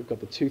 All right, we've got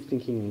the two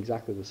thinking in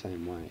exactly the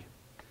same way.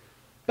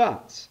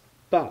 But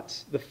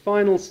the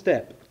final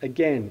step,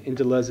 again, in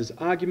Deleuze's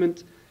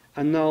argument,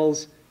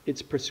 annuls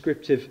its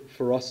prescriptive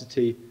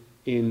ferocity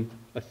in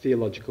a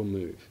theological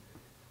move.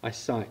 I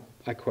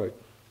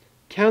quote,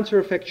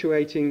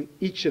 counter-effectuating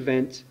each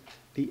event,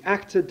 the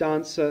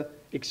actor-dancer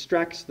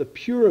extracts the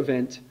pure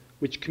event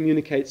which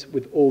communicates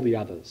with all the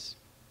others.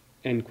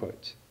 End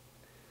quote.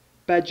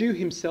 Badiou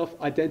himself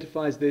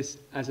identifies this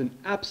as an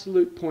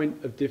absolute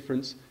point of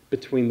difference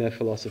between their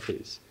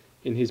philosophies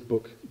in his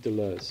book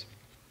Deleuze.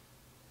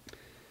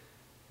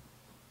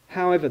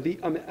 However,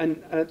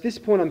 and at this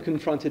point I'm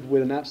confronted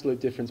with an absolute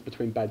difference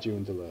between Badiou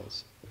and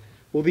Deleuze.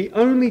 Well, the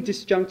only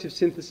disjunctive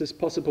synthesis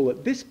possible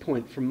at this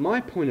point, from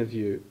my point of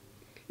view,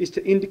 is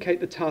to indicate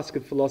the task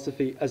of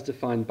philosophy as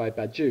defined by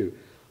Badiou,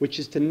 which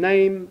is to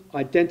name,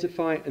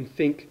 identify, and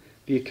think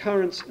the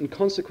occurrence and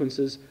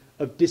consequences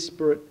of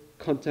disparate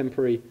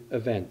contemporary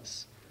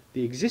events.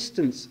 The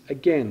existence,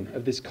 again,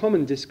 of this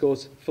common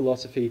discourse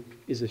philosophy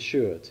is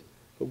assured,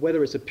 but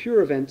whether it's a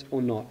pure event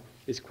or not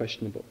is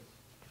questionable.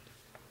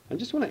 I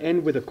just want to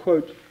end with a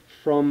quote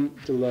from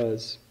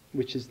Deleuze,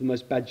 which is the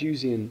most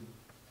Badiousian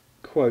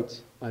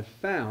quote I've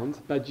found,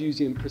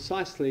 Badiousian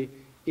precisely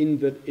in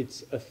that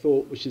it's a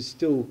thought which is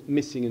still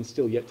missing and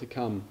still yet to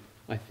come,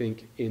 I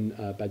think, in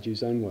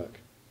Badiou's own work.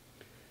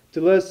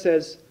 Deleuze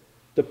says,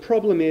 the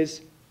problem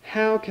is,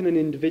 how can an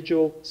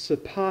individual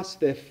surpass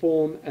their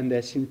form and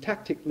their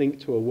syntactic link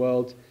to a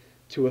world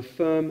to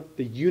affirm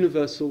the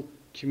universal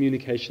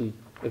communication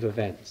of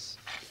events.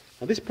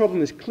 Now, this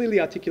problem is clearly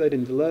articulated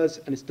in Deleuze,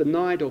 and it's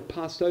denied or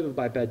passed over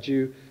by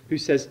Badiou, who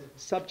says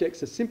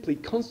subjects are simply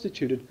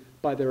constituted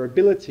by their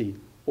ability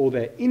or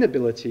their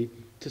inability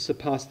to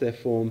surpass their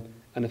form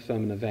and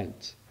affirm an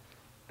event.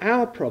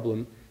 Our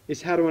problem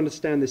is how to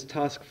understand this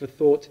task for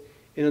thought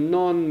in a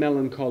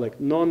non-melancholic,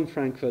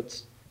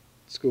 non-Frankfurt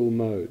School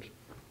mode.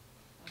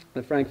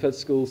 The Frankfurt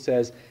School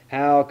says,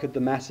 how could the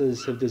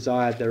masses have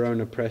desired their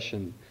own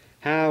oppression?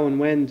 How and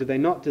when do they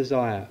not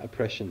desire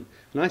oppression?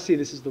 And I see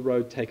this as the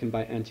road taken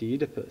by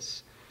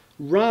Anti-Oedipus.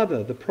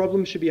 Rather, the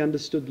problem should be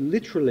understood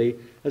literally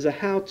as a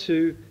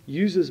how-to,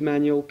 user's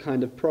manual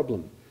kind of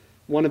problem,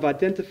 one of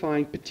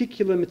identifying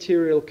particular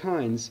material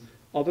kinds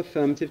of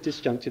affirmative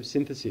disjunctive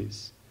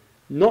syntheses.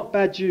 Not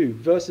Badiou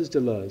versus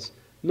Deleuze,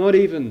 not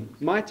even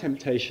my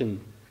temptation,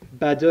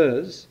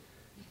 Badeux's,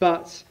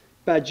 but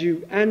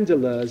Badiou and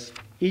Deleuze,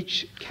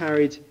 each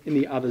carried in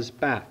the other's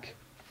back,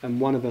 and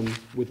one of them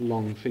with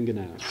long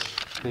fingernails.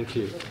 Thank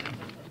you.